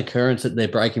a common occurrence that they're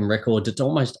breaking records, it's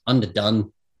almost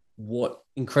underdone what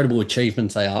incredible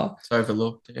achievements they are. It's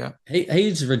overlooked, yeah.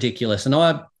 He's ridiculous.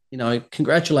 And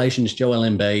congratulations, Joel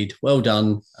Embiid. Well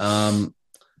done.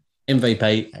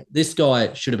 MVP. This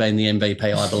guy should have been the MVP,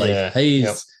 I believe. Yeah.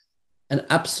 He's an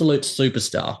absolute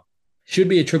superstar. Should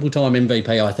be a triple-time MVP,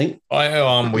 I think.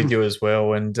 I'm with you as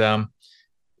well. And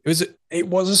it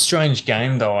was a strange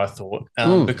game, though, I thought,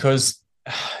 because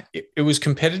it was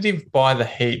competitive by the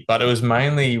Heat, but it was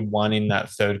mainly won in that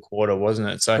third quarter, wasn't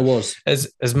it? So it was.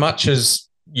 As much as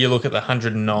you look at the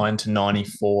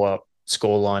 109-94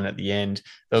 scoreline at the end,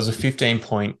 there was a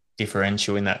 15-point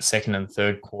differential in that second and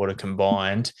third quarter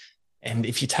combined. And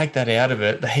if you take that out of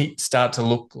it, the Heat start to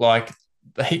look like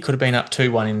the Heat could have been up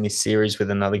 2-1 in this series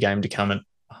with another game to come at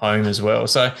home as well.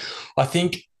 So I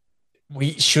think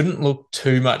we shouldn't look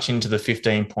too much into the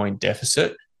 15-point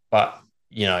deficit, but,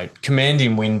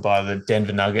 commanding win by the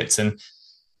Denver Nuggets. And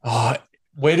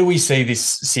where do we see this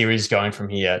series going from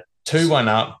here? 2-1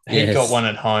 up, Heat got one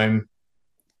at home,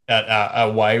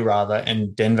 away rather,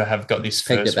 and Denver have got this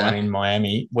first one in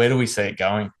Miami. Where do we see it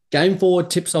going? Game 4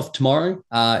 tips off tomorrow.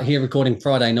 Here recording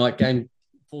Friday night. Game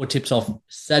 4 tips off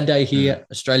Saturday here,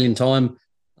 Australian time.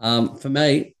 For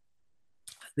me,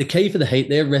 the key for the Heat,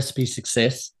 their recipe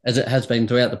success, as it has been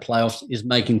throughout the playoffs, is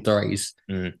making threes.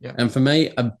 And for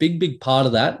me, a big part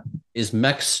of that is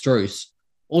Max Strus,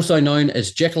 also known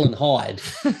as Jekyll and Hyde.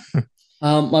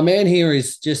 My man here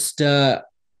is just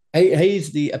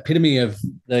he's the epitome of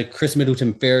the Chris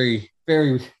Middleton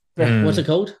what's it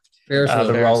called? The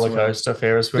Rollercoaster,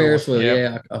 Ferris wheel. Ferris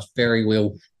wheel, Ferry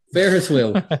wheel. Ferris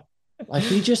wheel.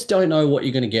 Like, you just don't know what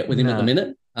you're going to get with him at the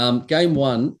minute. Game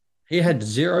 1, he had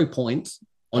 0 points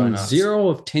on 0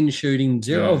 of 10 shooting,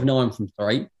 0 of 9 from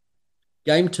 3.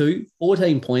 Game 2,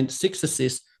 14 points, 6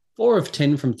 assists, 4 of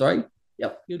 10 from 3.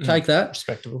 Yep, you'll take that.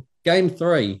 Respectable. Game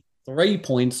 3, 3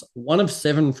 points, 1 of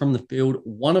 7 from the field,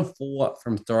 1 of 4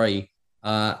 from 3.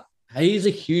 He's a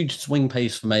huge swing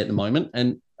piece for me at the moment.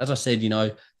 And as I said,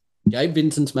 Gabe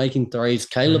Vincent's making threes,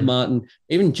 Caleb Martin,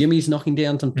 even Jimmy's knocking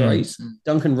down some threes,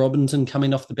 Duncan Robinson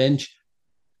coming off the bench.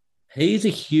 He's a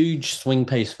huge swing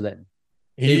piece for them.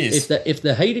 If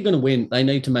the Heat are going to win, they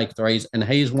need to make threes, and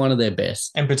he's one of their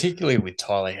best. And particularly with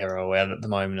Tyler Herro out at the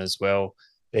moment as well,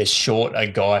 they're short a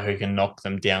guy who can knock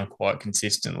them down quite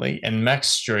consistently. And Max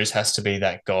Strus has to be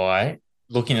that guy,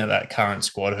 looking at that current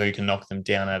squad, who can knock them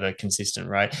down at a consistent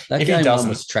rate. That game one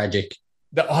was tragic.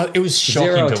 It was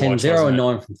shocking 0-10,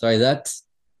 0-9 from 3.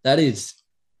 That is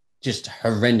just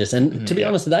horrendous. And to be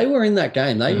honest, they were in that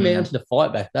game. They mounted a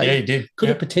fight back. He did. Could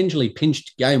have potentially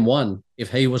pinched game 1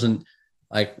 if he wasn't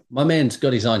like, my man's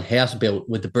got his own house built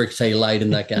with the bricks he laid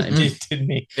in that game. Didn't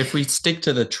he? If we stick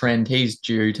to the trend, he's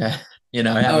due to,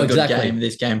 have a good game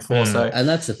this game 4. So, and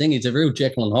that's the thing. He's a real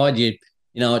Jekyll and Hyde.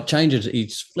 It changes.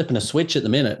 He's flipping a switch at the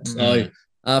minute. So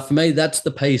for me, that's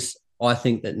the piece I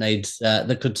think that needs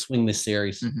that could swing this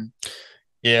series.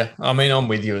 Yeah, I mean, I'm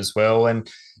with you as well. And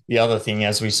the other thing,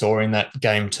 as we saw in that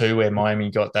game 2, where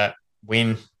Miami got that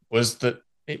win was that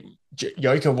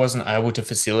Joker wasn't able to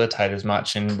facilitate as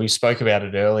much, and we spoke about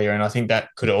it earlier, and I think that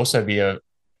could also be a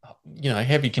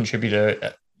heavy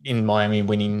contributor in Miami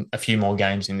winning a few more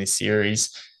games in this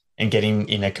series and getting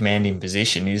in a commanding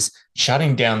position is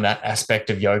shutting down that aspect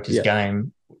of Joker's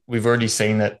game. We've already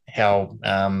seen that how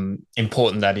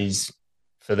important that is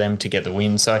for them to get the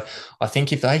win. So I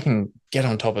think if they can get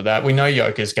on top of that, we know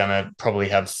Joker's going to probably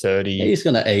have 30. He's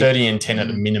going to 30 and 10 at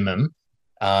the minimum.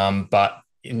 But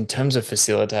in terms of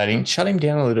facilitating, shut him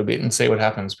down a little bit and see what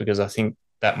happens, because I think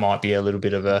that might be a little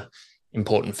bit of a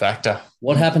important factor.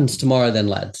 What happens tomorrow then,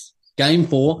 lads? Game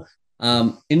 4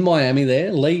 in Miami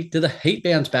there. Lee, do the Heat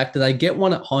bounce back? Do they get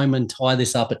one at home and tie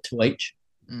this up at 2 each?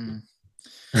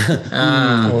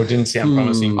 Or didn't sound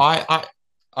promising. I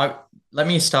let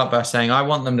me start by saying I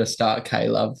want them to start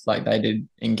Caleb like they did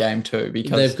in game 2,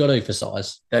 because they've got to for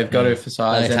size. They've got to for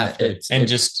size. They have to. And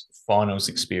just finals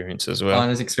experience as well.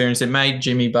 Finals experience. It made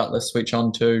Jimmy Butler switch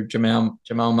on to Jamal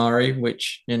Murray,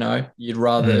 which, you'd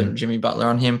rather Jimmy Butler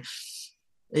on him.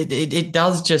 It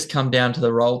does just come down to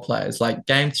the role players. Like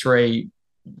game 3,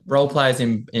 role players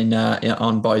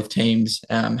on both teams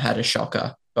had a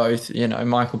shocker. Both,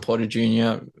 Michael Porter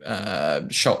Jr.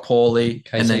 Shot poorly.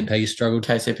 KCP struggled.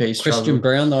 Christian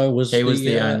Brown, though, was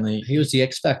the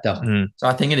X factor. So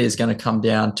I think it is going to come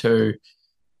down to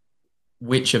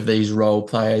which of these role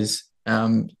players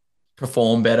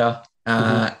perform better,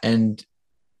 and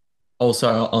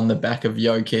also on the back of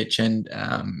Jokic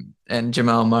and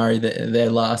Jamal Murray, their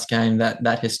last game,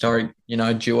 that historic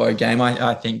duo game.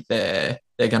 I think they're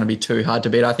going to be too hard to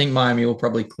beat. I think Miami will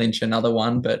probably clinch another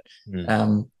one, but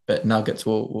Nuggets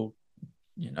will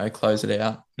close it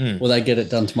out. Will they get it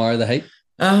done tomorrow, the Heat?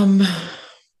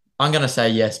 I'm going to say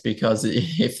yes, because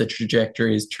if the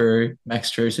trajectory is true,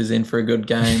 Max Strus is in for a good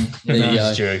game.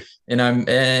 That's true.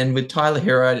 And with Tyler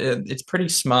Hero, it's pretty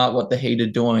smart what the Heat are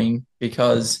doing,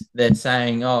 because they're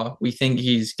saying, we think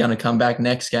he's going to come back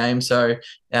next game. So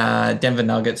Denver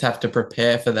Nuggets have to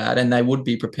prepare for that, and they would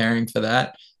be preparing for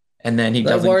that. And then he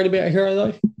doesn't. They're worried about Hero,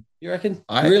 though, you reckon?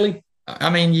 Really? I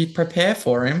mean, you prepare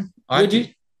for him. Would you?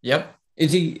 Yep.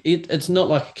 Is he? It's not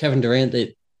like Kevin Durant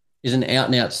that is an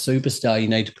out-and-out superstar you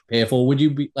need to prepare for. Would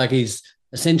you be like he's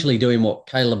essentially doing what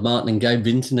Caleb Martin and Gabe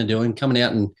Vincent are doing, coming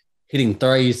out and hitting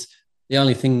threes? The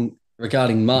only thing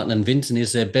regarding Martin and Vincent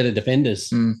is they're better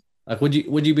defenders. Like, would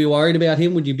you be worried about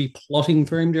him? Would you be plotting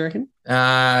for him, do you reckon?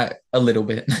 A little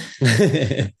bit.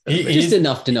 Just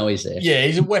enough to know he's there. Yeah,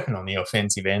 he's a weapon on the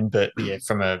offensive end, but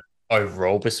from a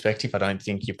overall perspective, I don't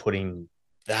think you're putting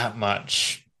that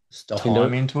much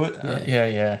time into it.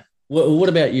 Yeah. What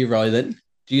about you, Ro, then?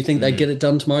 Do you think they get it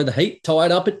done tomorrow? The Heat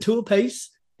tied up at 2 apiece,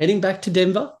 heading back to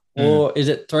Denver? Or is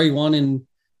it 3-1 and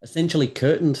essentially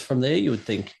curtains from there, you would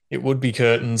think? It would be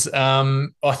curtains.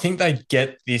 I think they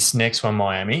get this next one,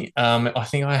 Miami. I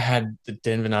think I had the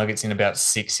Denver Nuggets in about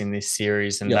 6 in this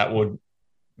series, and that would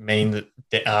mean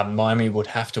that Miami would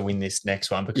have to win this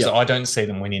next one, because I don't see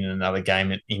them winning another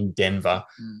game in Denver.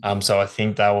 So I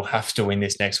think they will have to win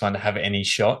this next one to have any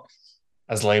shot.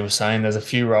 As Lee was saying, there's a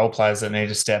few role players that need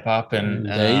to step up, and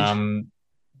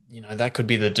that could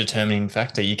be the determining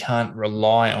factor. You can't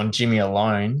rely on Jimmy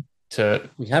alone to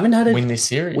win this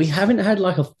series. We haven't had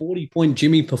like a 40-point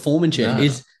Jimmy performance yet. No.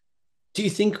 Do you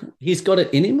think he's got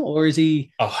it in him, or is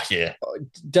he? Oh yeah,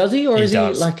 does he, or he is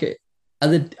does. he like? Are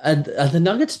the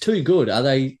Nuggets too good? Are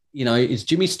they? Is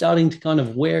Jimmy starting to kind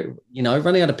of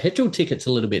running out of petrol tickets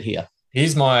a little bit here?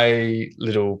 Here's my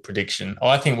little prediction.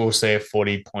 I think we'll see a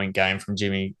 40-point game from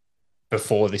Jimmy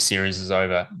before this series is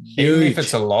over. Huge. Even if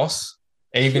it's a loss,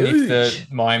 even if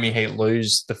the Miami Heat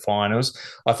lose the finals,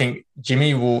 I think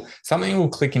something will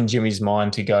click in Jimmy's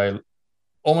mind to go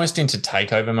almost into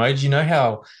takeover mode. You know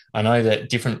how I know that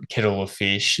different kettle of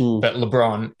fish, but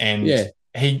LeBron, and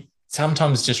he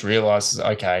sometimes just realizes,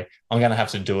 okay, I'm going to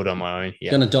have to do it on my own here.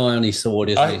 Going to die on his sword,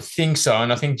 isn't he? I think so.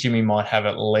 And I think Jimmy might have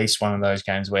at least one of those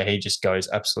games where he just goes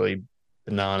absolutely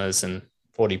bananas and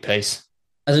 40-piece.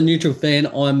 As a neutral fan,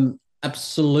 I'm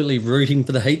absolutely rooting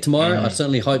for the Heat tomorrow. I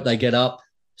certainly hope they get up.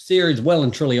 Series well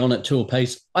and truly on at 2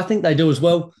 apiece. I think they do as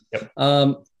well.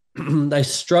 Yep. They've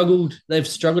struggled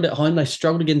at home. They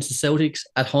struggled against the Celtics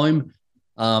at home.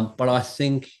 But I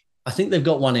think they've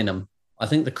got one in them. I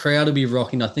think the crowd will be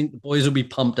rocking. I think the boys will be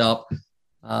pumped up.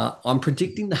 I'm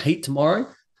predicting the Heat tomorrow.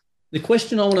 The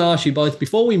question I want to ask you both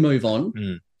before we move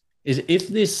on is, if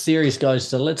this series goes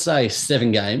to, let's say,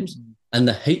 7 games and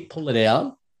the Heat pull it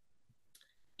out,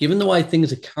 given the way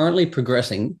things are currently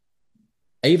progressing,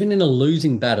 even in a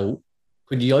losing battle,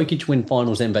 could Jokic win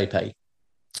Finals MVP?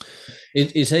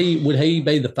 Would he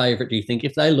be the favourite, do you think,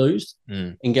 if they lose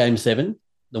in Game 7?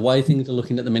 the way things are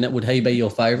looking at the minute, would he be your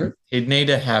favourite? He'd need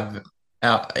to have.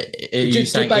 Are you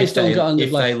Just saying based on kind of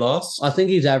if like- they lost? I think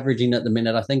he's averaging at the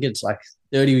minute, I think it's like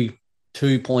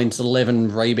 32 points,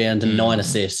 11 rebounds, and 9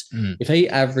 assists. If he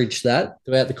averaged that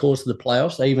throughout the course of the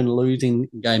playoffs, even losing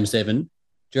Game 7,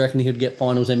 do you reckon he would get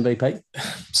Finals MVP?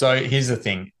 So here's the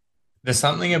thing. There's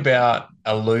something about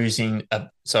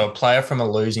a player from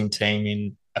a losing team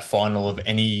in a final of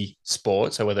any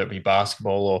sport, so whether it be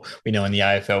basketball or we know in the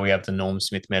AFL we have the Norm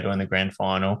Smith medal in the grand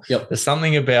final. Yep. There's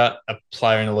something about a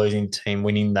player in a losing team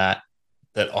winning that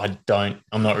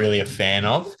I'm not really a fan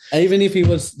of. Even if he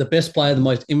was the best player, the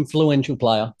most influential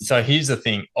player. So here's the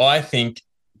thing. I think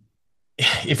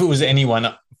if it was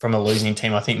anyone from a losing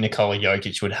team, I think Nikola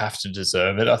Jokic would have to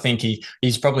deserve it. I think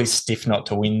he's probably stiff not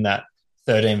to win that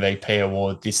third MVP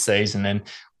award this season. And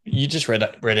you just read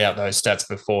out those stats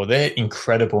before. They're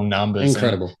incredible numbers.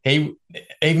 Incredible. And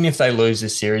even if they lose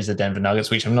this series, the Denver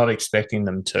Nuggets, which I'm not expecting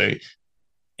them to,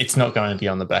 it's not going to be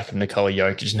on the back of Nikola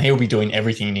Jokic, and he'll be doing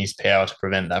everything in his power to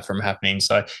prevent that from happening.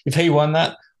 So if he won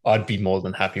that, I'd be more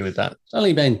than happy with that. It's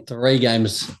only been 3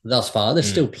 games thus far. There's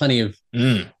still plenty of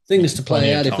things to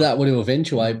play out if that were to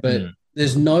eventuate, but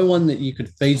there's no one that you could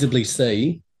feasibly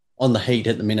see on the Heat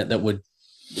at the minute that would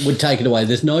take it away.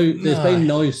 There's been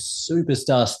no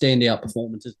superstar standout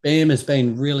performances. Bam has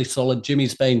been really solid.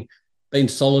 Jimmy's been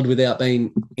solid without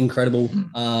being incredible.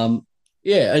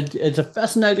 It's a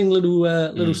fascinating little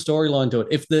storyline to it.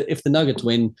 If the Nuggets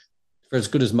win, for as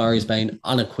good as Murray's been,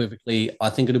 unequivocally, I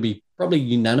think it'll be probably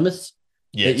unanimous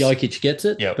that Jokic gets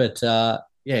it. Yep. But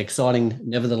exciting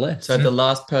nevertheless. So the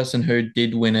last person who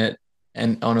did win it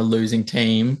and on a losing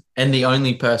team, and the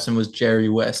only person was Jerry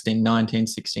West in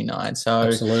 1969. So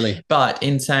absolutely. But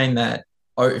in saying that,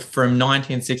 from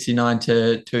 1969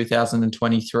 to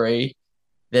 2023,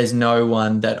 there's no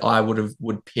one that I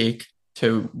would pick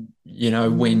to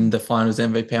win the Finals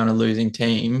MVP on a losing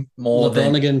team more LeBron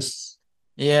than against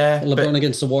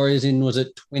the Warriors in, was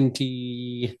it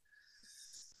 20?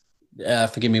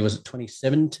 Forgive me, was it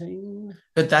 2017?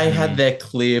 But they had their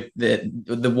clear.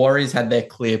 The Warriors had their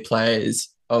clear players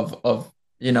of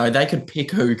they could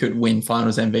pick who could win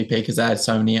Finals MVP because they had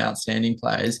so many outstanding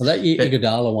players. Well, that year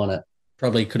Iguodala won it.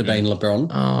 Probably could have been LeBron.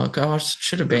 Oh gosh,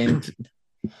 should have been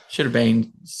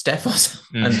Steph or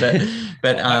something.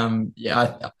 But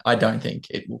I don't think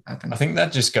it will happen. I think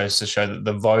that just goes to show that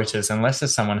the voters, unless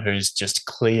there's someone who's just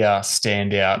clear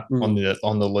standout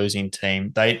on the losing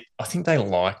team, I think they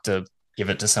like to give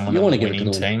it to someone on the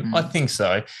winning team. I think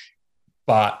so.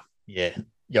 But yeah,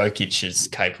 Jokic is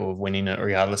capable of winning it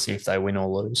regardless if they win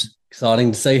or lose.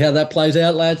 Exciting to see how that plays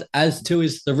out, lads, as to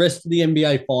is the rest of the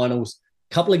NBA Finals.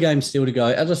 Couple of games still to go.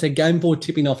 As I said, Game 4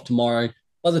 tipping off tomorrow.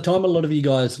 By the time a lot of you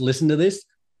guys listen to this,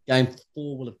 Game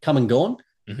 4 will have come and gone.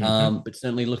 But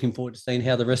certainly looking forward to seeing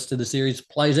how the rest of the series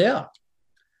plays out.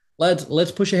 Lads,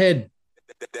 let's push ahead.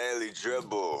 The Daily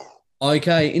Dribble.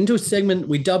 Okay, into a segment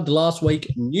we dubbed last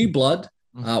week New Blood.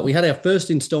 We had our first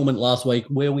installment last week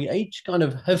where we each kind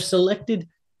of have selected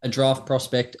a draft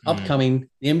prospect upcoming.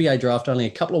 The NBA draft only a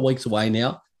couple of weeks away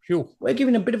now. Sure. We're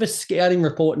giving a bit of a scouting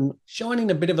report and shining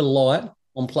a bit of a light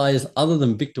on players other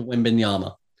than Victor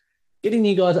Wembanyama. Getting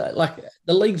you guys, like,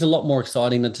 the league's a lot more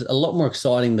exciting. It's a lot more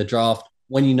exciting, the draft,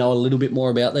 when you know a little bit more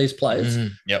about these players.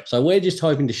 Yep. So we're just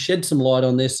hoping to shed some light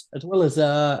on this, as well as,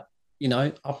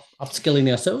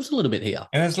 upskilling ourselves a little bit here.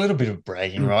 And there's a little bit of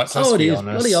bragging, right? So it let's be is.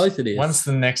 honest. Bloody oath it is. Once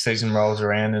the next season rolls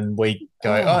around and we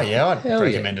go, I'd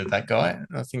recommended that guy.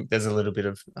 I think there's a little bit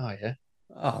of,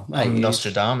 Oh, mate, I'm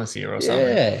Nostradamus here or something.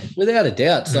 Yeah, without a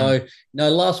doubt. So,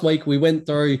 last week we went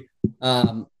through,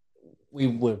 we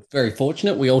were very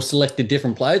fortunate. We all selected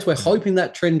different players. We're hoping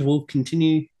that trend will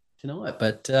continue tonight,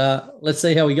 but let's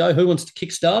see how we go. Who wants to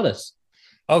kickstart us?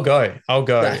 I'll go.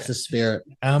 That's the spirit.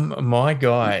 My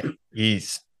guy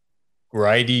is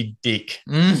Grady Dick.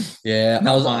 Yeah,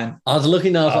 I was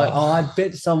looking. I was like, I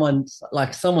bet someone's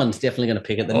definitely going to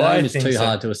pick it. The name is too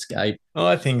hard to escape.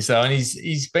 I think so, and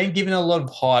he's been given a lot of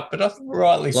hype, but I think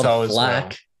rightly so as well.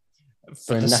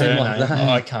 For a name like that,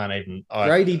 I can't even.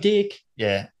 Grady Dick.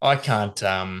 Yeah, I can't.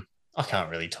 I can't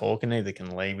really talk, and neither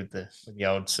can Lee with the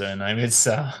old surname. It's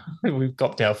we've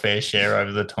copped our fair share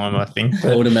over the time, I think.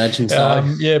 I would imagine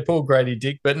so. Poor Grady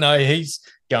Dick, but no, he's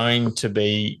going to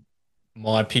be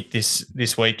my pick this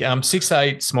week.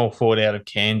 6'8", small forward out of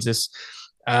Kansas.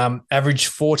 Averaged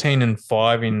 14 and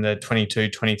 5 in the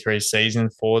 22-23 season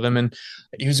for them, and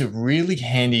he was a really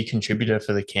handy contributor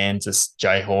for the Kansas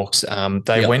Jayhawks.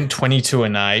 They went 22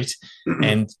 and 8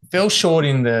 and fell short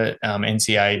in the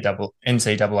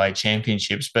NCAA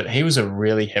championships, but he was a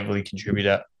really heavily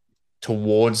contributor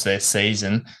towards their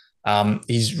season.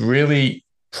 He's really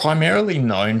primarily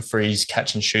known for his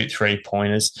catch and shoot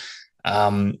 3-pointers.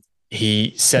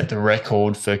 He set the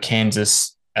record for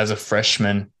Kansas as a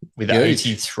freshman with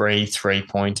 83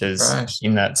 3-pointers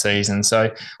in that season.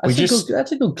 So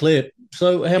that's a good clip.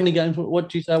 So how many games? What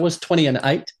did you say? It was 20 and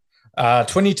 8?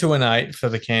 22 and 8 for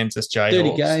the Kansas Jayhawks.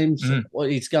 30 games. Well,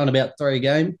 he's going about 3 a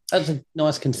game. That's a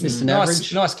nice consistent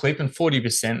average. Nice clip, and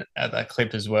 40% at that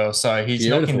clip as well. So he's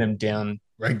knocking them down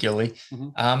regularly.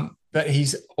 But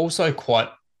he's also quite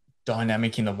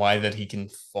dynamic in the way that he can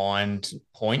find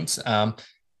points.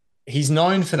 He's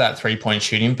known for that 3-point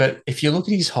shooting, but if you look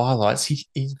at his highlights,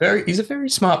 he's a very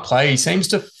smart player. He seems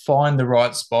to find the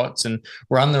right spots and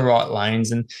run the right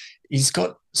lanes, and he's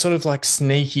got sort of like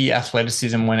sneaky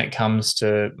athleticism when it comes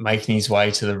to making his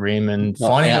way to the rim and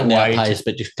finding a way pace,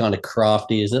 but just kind of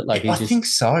crafty, is it? Like I think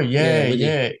so.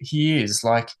 Yeah, he is.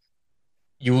 Like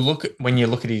when you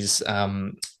look at his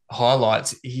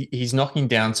highlights, he's knocking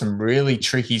down some really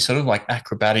tricky sort of like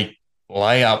acrobatic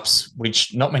layups,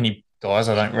 which not many guys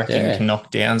I don't reckon can knock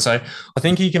down. So I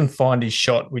think he can find his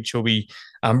shot, which will be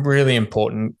really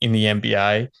important in the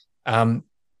NBA.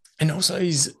 And also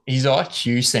his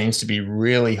IQ seems to be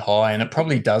really high, and it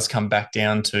probably does come back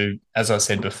down to, as I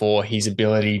said before, his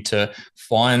ability to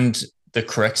find the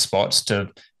correct spots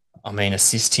to,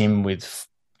 assist him with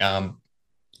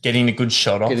getting a good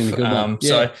shot off. Getting a good one.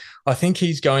 So I think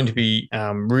he's going to be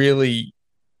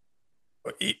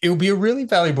it'll be a really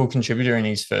valuable contributor in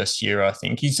his first year, I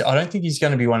think. I don't think he's going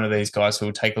to be one of these guys who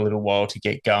will take a little while to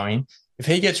get going. If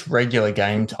he gets regular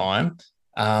game time,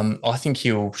 I think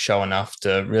he'll show enough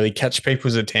to really catch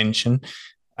people's attention.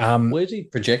 Where's he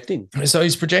projecting? So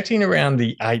he's projecting around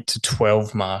the 8 to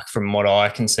 12 mark from what I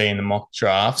can see in the mock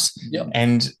drafts. Yep.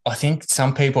 And I think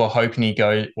some people are hoping he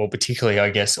goes, well, particularly,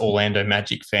 I guess, Orlando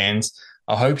Magic fans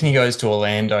are hoping he goes to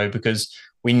Orlando because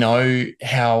we know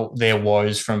how their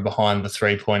woes from behind the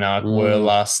 3-point arc were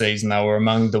last season. They were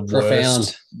among the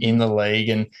worst in the league,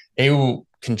 and he will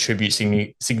contribute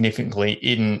significantly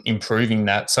in improving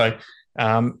that. So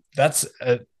that's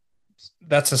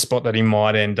a spot that he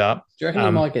might end up. Do you reckon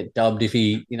he might get dubbed if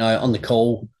he, on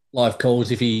the live calls,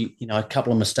 if he, a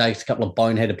couple of mistakes, a couple of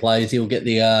boneheaded plays, he'll get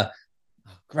the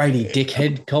Grady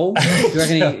dickhead call? Do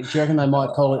you reckon they might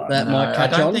call it that? Might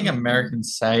catch on? I don't think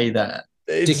Americans say that.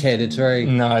 Dickhead, it's very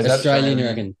Australian, you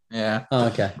reckon? Yeah. Oh,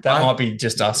 okay. That might be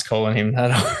just us calling him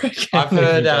that, I reckon. I've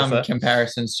heard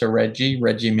comparisons to Reggie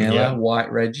Miller, White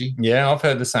Reggie. Yeah, I've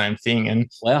heard the same thing. And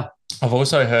wow. I've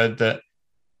also heard that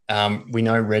we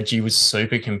know Reggie was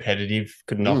super competitive,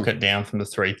 could knock it down from the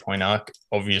 3-point arc.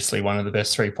 Obviously, one of the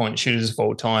best 3-point shooters of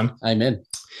all time. Amen.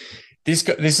 This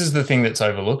is the thing that's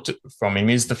overlooked from him,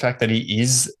 is the fact that he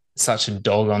is such a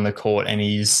dog on the court and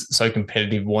he's so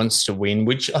competitive, wants to win,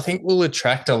 which I think will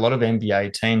attract a lot of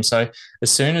NBA teams. So as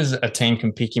soon as a team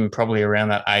can pick him probably around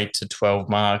that 8 to 12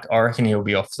 mark, I reckon he'll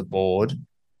be off the board.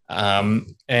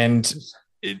 And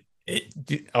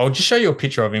I'll just show you a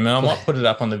picture of him, and I might put it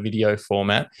up on the video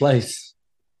format. Please.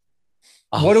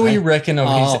 What do we reckon of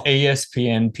his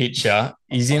ESPN picture?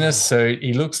 He's in a suit.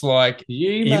 He looks like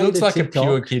a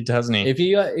pure kid, doesn't he? If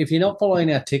you're not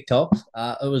following our TikTok,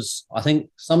 it was, I think,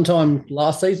 sometime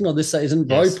last season or this season,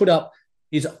 Bro put up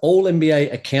his All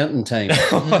NBA accountant team.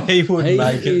 He would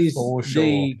make it for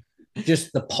sure.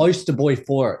 Just the poster boy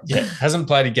for it. Yeah, hasn't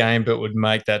played a game, but would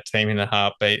make that team in a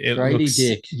heartbeat. Grady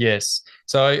Dick. Yes.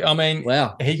 So,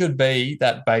 wow, he could be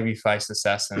that babyface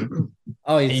assassin.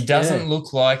 He doesn't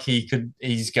look like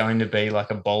he's going to be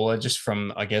like a bowler just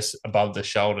from, I guess, above the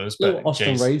shoulders. But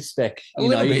Austin Reeves spec. A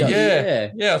little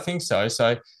bit, yeah, I think so.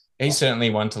 So he's certainly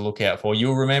one to look out for.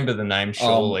 You'll remember the name,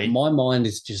 surely. My mind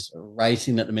is just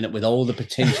racing at the minute with all the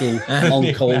potential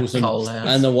long calls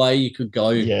and the way you could go.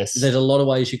 Yes. There's a lot of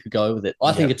ways you could go with it.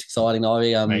 I think it's exciting.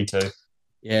 Me too.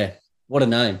 Yeah. What a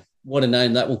name. What a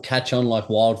name. That will catch on like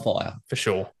wildfire. For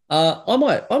sure. I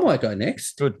might go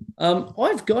next. Good.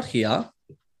 I've got here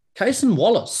Cason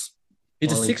Wallace.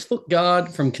 He's a 6-foot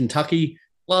guard from Kentucky.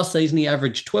 Last season, he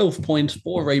averaged 12 points,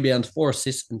 4 rebounds, 4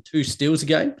 assists, and 2 steals a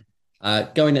game.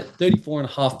 Going at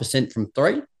 34.5% from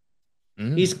 3.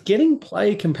 He's getting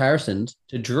play comparisons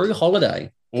to Drew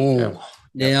Holiday. Oh,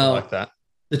 now, I like that.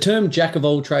 The term jack of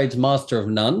all trades, master of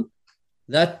none,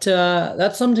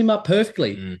 that sums him up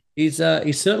perfectly. He's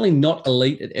certainly not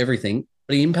elite at everything,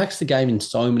 but he impacts the game in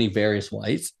so many various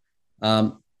ways.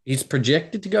 He's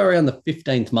projected to go around the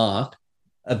 15th mark.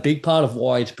 A big part of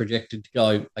why he's projected to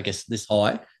go, I guess, this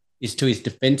high is to his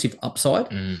defensive upside.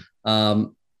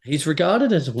 He's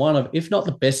regarded as one of, if not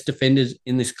the best defenders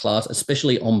in this class,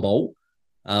 especially on ball.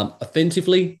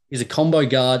 Offensively, he's a combo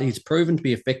guard. He's proven to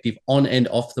be effective on and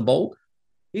off the ball.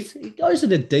 He goes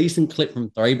at a decent clip from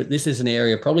three, but this is an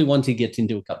area probably once he gets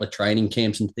into a couple of training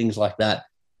camps and things like that,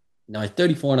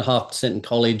 34.5% in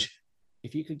college.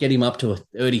 If you could get him up to a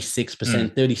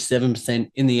 36%,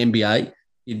 37% in the NBA,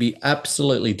 you'd be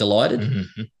absolutely delighted.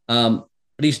 Mm-hmm.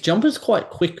 But his jumper's quite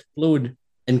quick, fluid,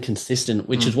 and consistent,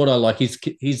 which is what I like.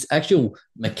 His actual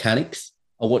mechanics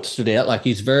are what stood out. Like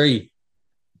he's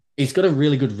got a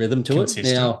really good rhythm to it.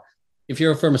 Now, if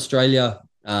you're from Australia,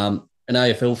 an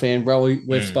AFL fan, bro,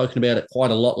 we've spoken about it quite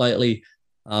a lot lately.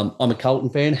 I'm a Carlton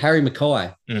fan. Harry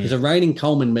Mackay is a reigning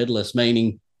Coleman medalist,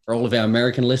 meaning for all of our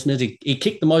American listeners, he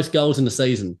kicked the most goals in the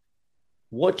season.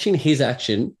 Watching his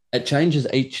action, it changes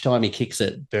each time he kicks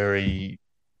it. Very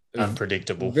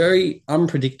unpredictable. Very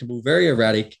unpredictable, very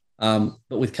erratic. But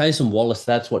with Cason Wallace,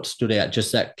 that's what stood out,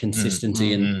 just that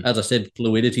consistency and, as I said,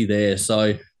 fluidity there.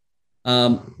 So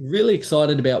really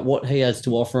excited about what he has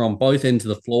to offer on both ends of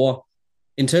the floor.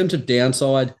 In terms of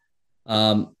downside,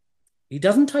 he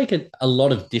doesn't take a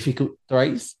lot of difficult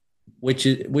threes,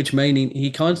 which meaning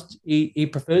he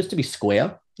prefers to be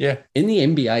square. Yeah. In the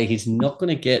NBA, he's not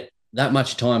going to get that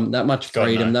much time, that much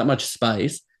freedom, that much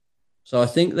space. So I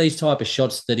think these type of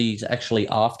shots that he's actually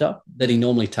after, that he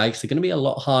normally takes, are going to be a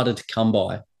lot harder to come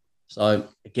by. So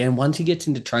again, once he gets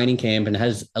into training camp and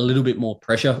has a little bit more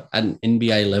pressure at an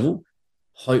NBA level,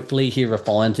 hopefully he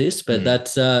refines this. But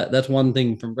that's one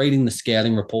thing from reading the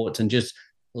scouting reports and just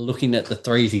looking at the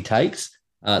threes he takes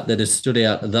that has stood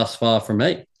out thus far from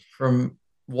me. From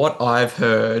what I've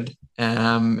heard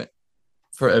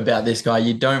about this guy,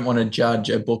 you don't want to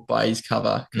judge a book by his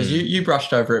cover because you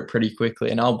brushed over it pretty quickly,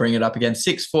 and I'll bring it up again.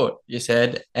 6 foot, you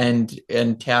said, and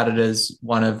touted as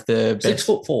one of the best.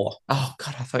 6'4". Oh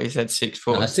God, I thought you said 6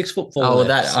 foot. 6'4". Oh,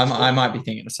 that I might be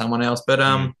thinking of someone else, but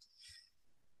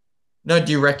no.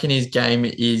 Do you reckon his game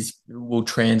will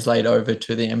translate over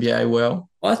to the NBA well?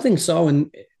 I think so,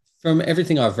 and from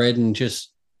everything I've read and just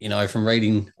from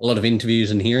reading a lot of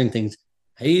interviews and hearing things,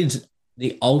 he's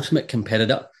the ultimate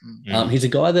competitor. He's a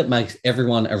guy that makes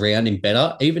everyone around him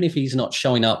better, even if he's not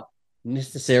showing up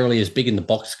necessarily as big in the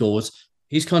box scores.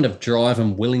 His kind of drive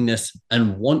and willingness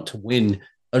and want to win,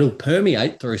 it'll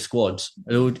permeate through squads.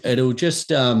 It'll just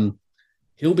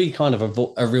he'll be kind of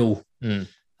a real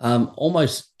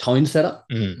almost tone setter.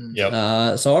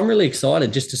 So I'm really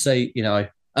excited just to see.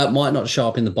 It might not show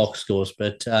up in the box scores,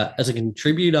 but as a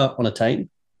contributor on a team,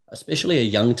 especially a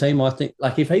young team, I think,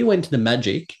 like if he went to the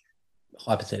Magic,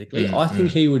 hypothetically, I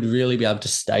think he would really be able to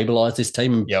stabilize this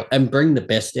team and bring the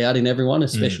best out in everyone,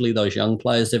 especially those young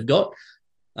players they've got.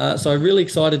 So I'm really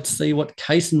excited to see what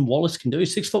Cason Wallace can do.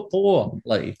 6'4",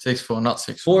 Lee. 6'4", not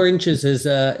 6'4". 4 inches is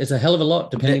a hell of a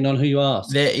lot, depending on who you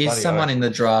ask. There is someone in the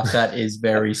draft that is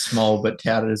very small, but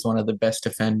touted as one of the best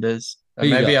defenders.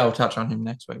 Maybe I'll touch on him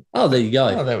next week. Oh, there you go.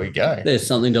 Oh, there we go. There's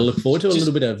something to look forward to. A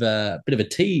little bit of a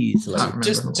tease.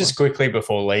 Just quickly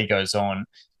before Lee goes on,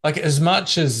 like as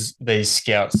much as these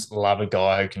scouts love a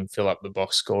guy who can fill up the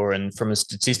box score, and from a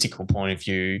statistical point of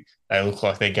view, they look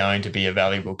like they're going to be a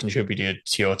valuable contributor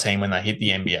to your team when they hit the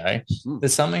NBA.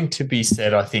 There's something to be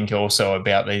said, I think, also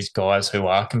about these guys who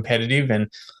are competitive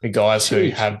and the guys who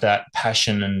have that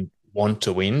passion and want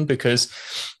to win, because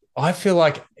I feel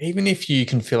like even if you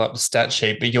can fill up the stat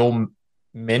sheet, but your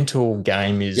mental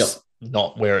game is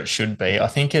not where it should be, I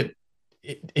think it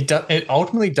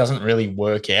ultimately doesn't really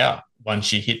work out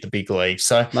once you hit the big league.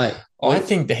 So I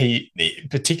think that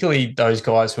particularly those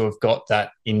guys who have got that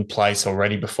in place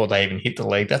already before they even hit the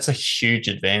league, that's a huge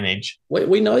advantage.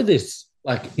 We know this,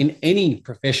 like in any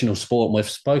professional sport, and we've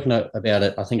spoken about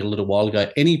it, I think, a little while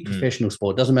ago, any professional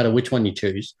sport, doesn't matter which one you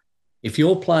choose. If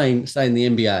you're playing, say, in the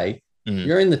NBA,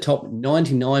 you're in the top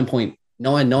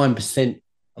 99.99%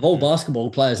 of all basketball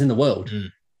players in the world.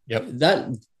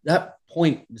 That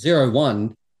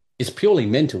 0.01 is purely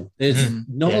mental. There's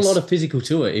not a lot of physical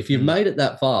to it. If you've made it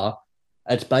that far,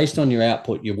 it's based on your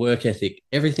output, your work ethic,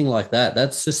 everything like that.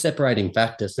 That's the separating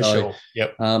factor. So, for sure.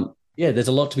 There's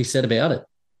a lot to be said about it.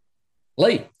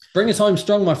 Lee, bring us home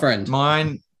strong, my friend.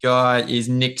 Mine guy is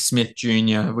Nick Smith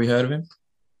Jr. Have we heard of him?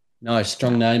 No,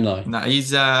 strong name though. No,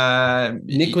 he's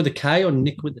Nick with a K or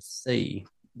Nick with a C?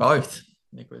 Both.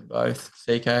 Nick with both.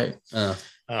 CK.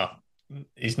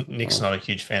 Nick's not a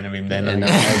huge fan of him then.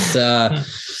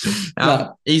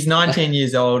 He's 19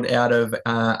 years old, out of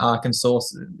Arkansas,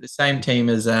 the same team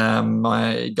as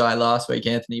my guy last week,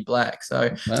 Anthony Black.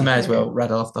 So I may as well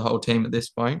rattle off the whole team at this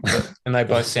point. But and they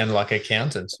both sound like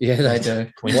accountants. Yeah, they do.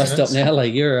 Why stop now?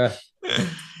 Like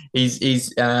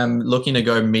He's looking to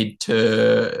go mid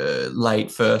to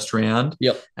late first round.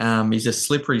 Yep. He's a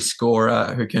slippery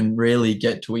scorer who can really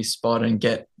get to his spot and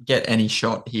get any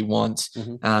shot he wants.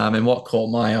 And what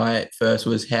caught my eye at first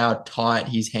was how tight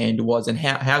his handle was and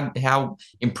how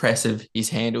impressive his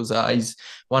handles are. He's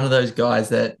one of those guys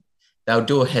that they'll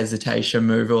do a hesitation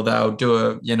move or they'll do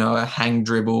a hang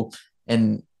dribble,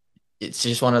 and it's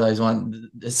just one of those ones,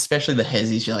 especially the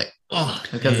hezzies. You're like, oh,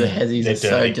 because the hezzies are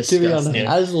so disgusting. To be honest,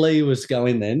 as Lee was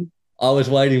going then, I was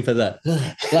waiting for that.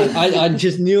 Like I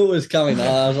just knew it was coming.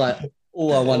 I was like,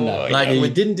 oh, I wonder. Like he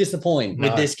didn't disappoint.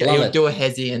 With this guy, he'll do a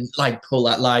hezzy and like pull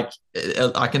out. Like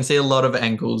I can see a lot of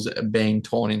ankles being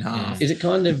torn in half. Is it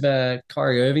kind of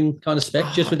Kyrie Irving kind of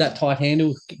spec, just with that tight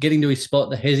handle, getting to his spot,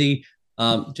 the hezzy?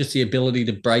 Just the ability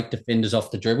to break defenders off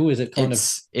the dribble. Is it kind of?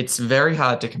 It's very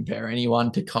hard to compare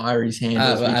anyone to Kyrie's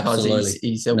handles because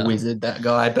he's a wizard, that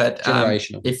guy. But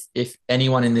generational. If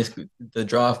anyone in the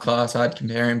draft class, I'd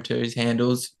compare him to his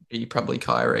handles. Be probably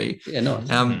Kyrie. Yeah,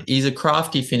 nice. He's a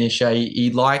crafty finisher.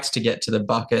 He likes to get to the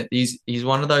bucket. He's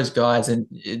one of those guys, and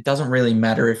it doesn't really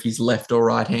matter if he's left or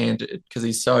right handed because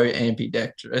he's so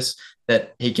ambidextrous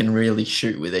that he can really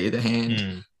shoot with either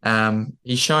hand.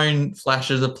 He's shown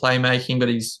flashes of playmaking, but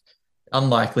he's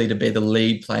unlikely to be the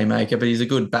lead playmaker, but he's a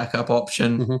good backup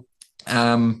option.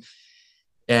 But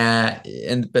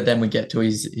then we get to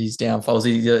his downfalls.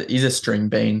 He's a string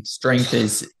bean. Strength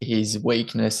is his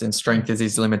weakness and strength is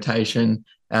his limitation.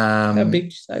 How big did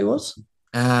you say he was?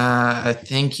 I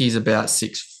think he's about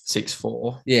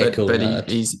 6'4". Yeah, but, cool. But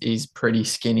he's pretty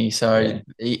skinny, so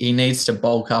he needs to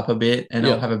bulk up a bit and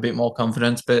he'll have a bit more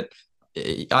confidence. But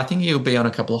I think he'll be on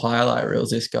a couple of highlight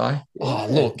reels, this guy. Oh,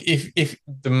 look, if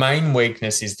the main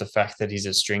weakness is the fact that he's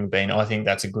a string bean, I think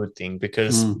that's a good thing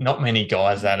because not many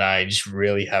guys that age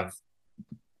really have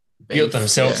built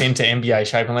themselves into NBA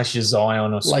shape unless you're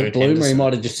Zion or Like Bloomer, he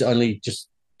might have just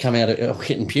come out of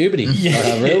hitting puberty.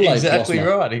 Exactly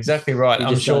right.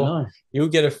 I'm sure he'll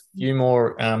get a few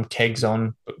more kegs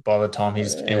on by the time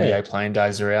his NBA playing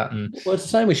days are out. And well, it's the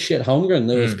same with Chet Holmgren.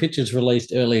 There was pictures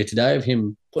released earlier today of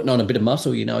him putting on a bit of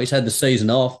muscle. He's had the season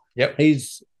off. Yep.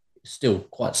 He's still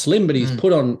quite slim, but he's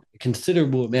put on a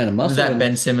considerable amount of muscle. That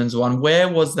Ben Simmons one, where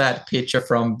was that picture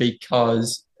from?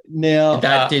 Because now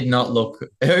that did not look.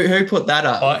 Who put that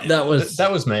up? That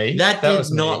was me. That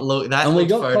did not look. That and we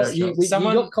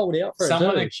got called out for it.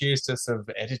 Someone accused us of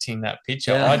editing that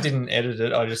picture. I didn't edit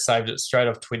it. I just saved it straight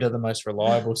off Twitter, the most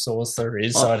reliable source there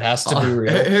is. So it has to be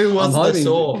real. Who was the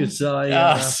source?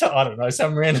 I don't know.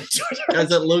 Some random Twitter.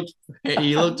 Because it looked.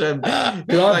 He looked. I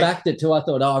backed it too. I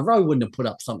thought, Rowe wouldn't have put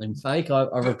up something fake. I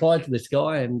replied to this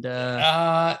guy and.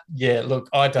 Look,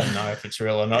 I don't know if it's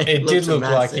real or not. It did look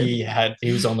like he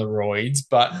was on the roids,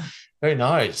 but who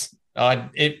knows?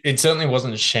 It certainly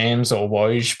wasn't Shams or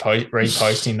Woj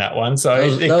reposting that one, so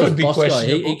it could be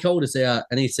questionable. He called us out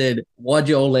and he said, "Why'd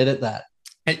you all edit that?"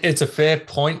 It's a fair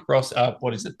point, Ross.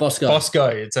 What is it? Bosco.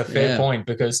 It's a fair point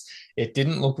because it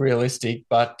didn't look realistic,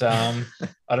 but I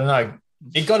don't know.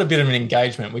 It got a bit of an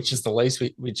engagement, which is the least.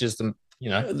 Which is the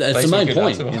that's the main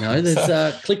point. There's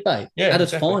clickbait at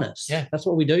its finest. Yeah, that's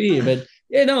what we do here. But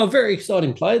a very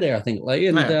exciting play there, I think, Lee,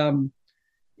 and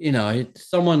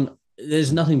someone.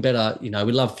 There's nothing better. We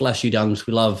love flashy dunks.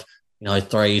 We love,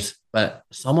 threes. But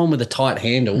someone with a tight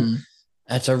handle,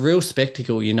 that's a real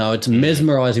spectacle. It's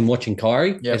mesmerizing watching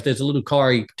Kyrie. Yep. If there's a little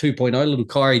Kyrie 2.0, little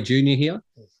Kyrie Jr. here.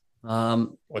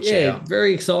 Watch out.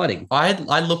 Very exciting.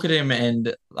 I look at him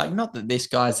and, not that this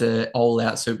guy's an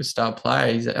all-out superstar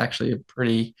player. He's actually a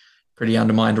pretty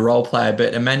undermined role player.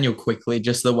 But Emmanuel Quickly,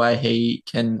 just the way he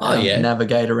can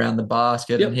navigate around the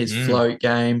basket and his float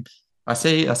game. I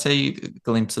see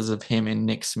glimpses of him in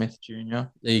Nick Smith Jr.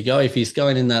 There you go. If he's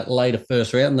going in that later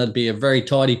first round, that'd be a very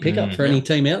tidy pickup for any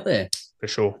team out there. For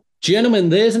sure. Gentlemen,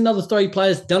 there's another 3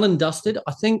 players done and dusted.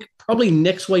 I think probably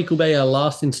next week will be our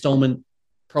last installment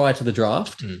prior to the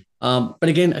draft. But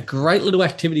again, a great little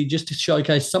activity just to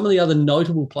showcase some of the other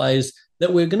notable players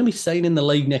that we're going to be seeing in the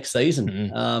league next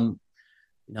season.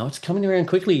 It's coming around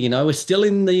quickly. We're still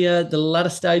in the latter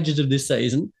stages of this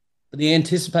season. But the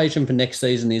anticipation for next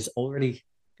season is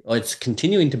it's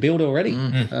continuing to build already.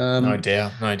 No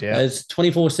doubt. It's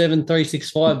 24/7,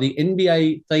 365. The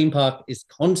NBA theme park is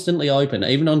constantly open,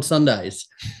 even on Sundays.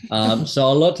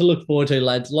 So a lot to look forward to,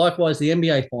 lads. Likewise, the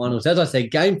NBA Finals. As I said,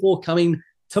 Game 4 coming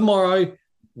tomorrow.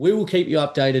 We will keep you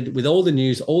updated with all the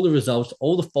news, all the results,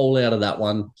 all the fallout of that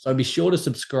one. So be sure to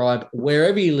subscribe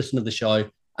wherever you listen to the show,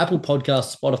 Apple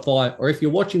Podcasts, Spotify, or if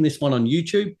you're watching this one on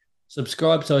YouTube,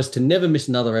 subscribe so as to never miss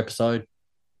another episode, as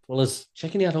well as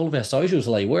checking out all of our socials,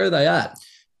 Lee. Where are they at?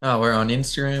 Oh, we're on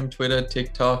Instagram, Twitter,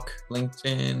 TikTok,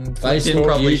 LinkedIn. Facebook, LinkedIn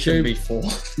probably YouTube. should be 4.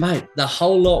 Mate, the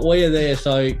whole lot, we are there.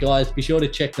 So, guys, be sure to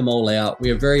check them all out.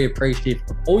 We are very appreciative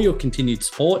of all your continued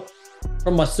support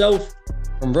from myself,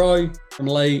 from Ro, from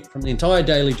Lee, from the entire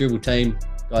Daily Dribble team.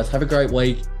 Guys, have a great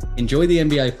week. Enjoy the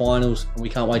NBA Finals, and we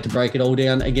can't wait to break it all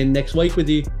down again next week with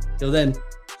you. Till then,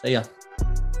 see ya.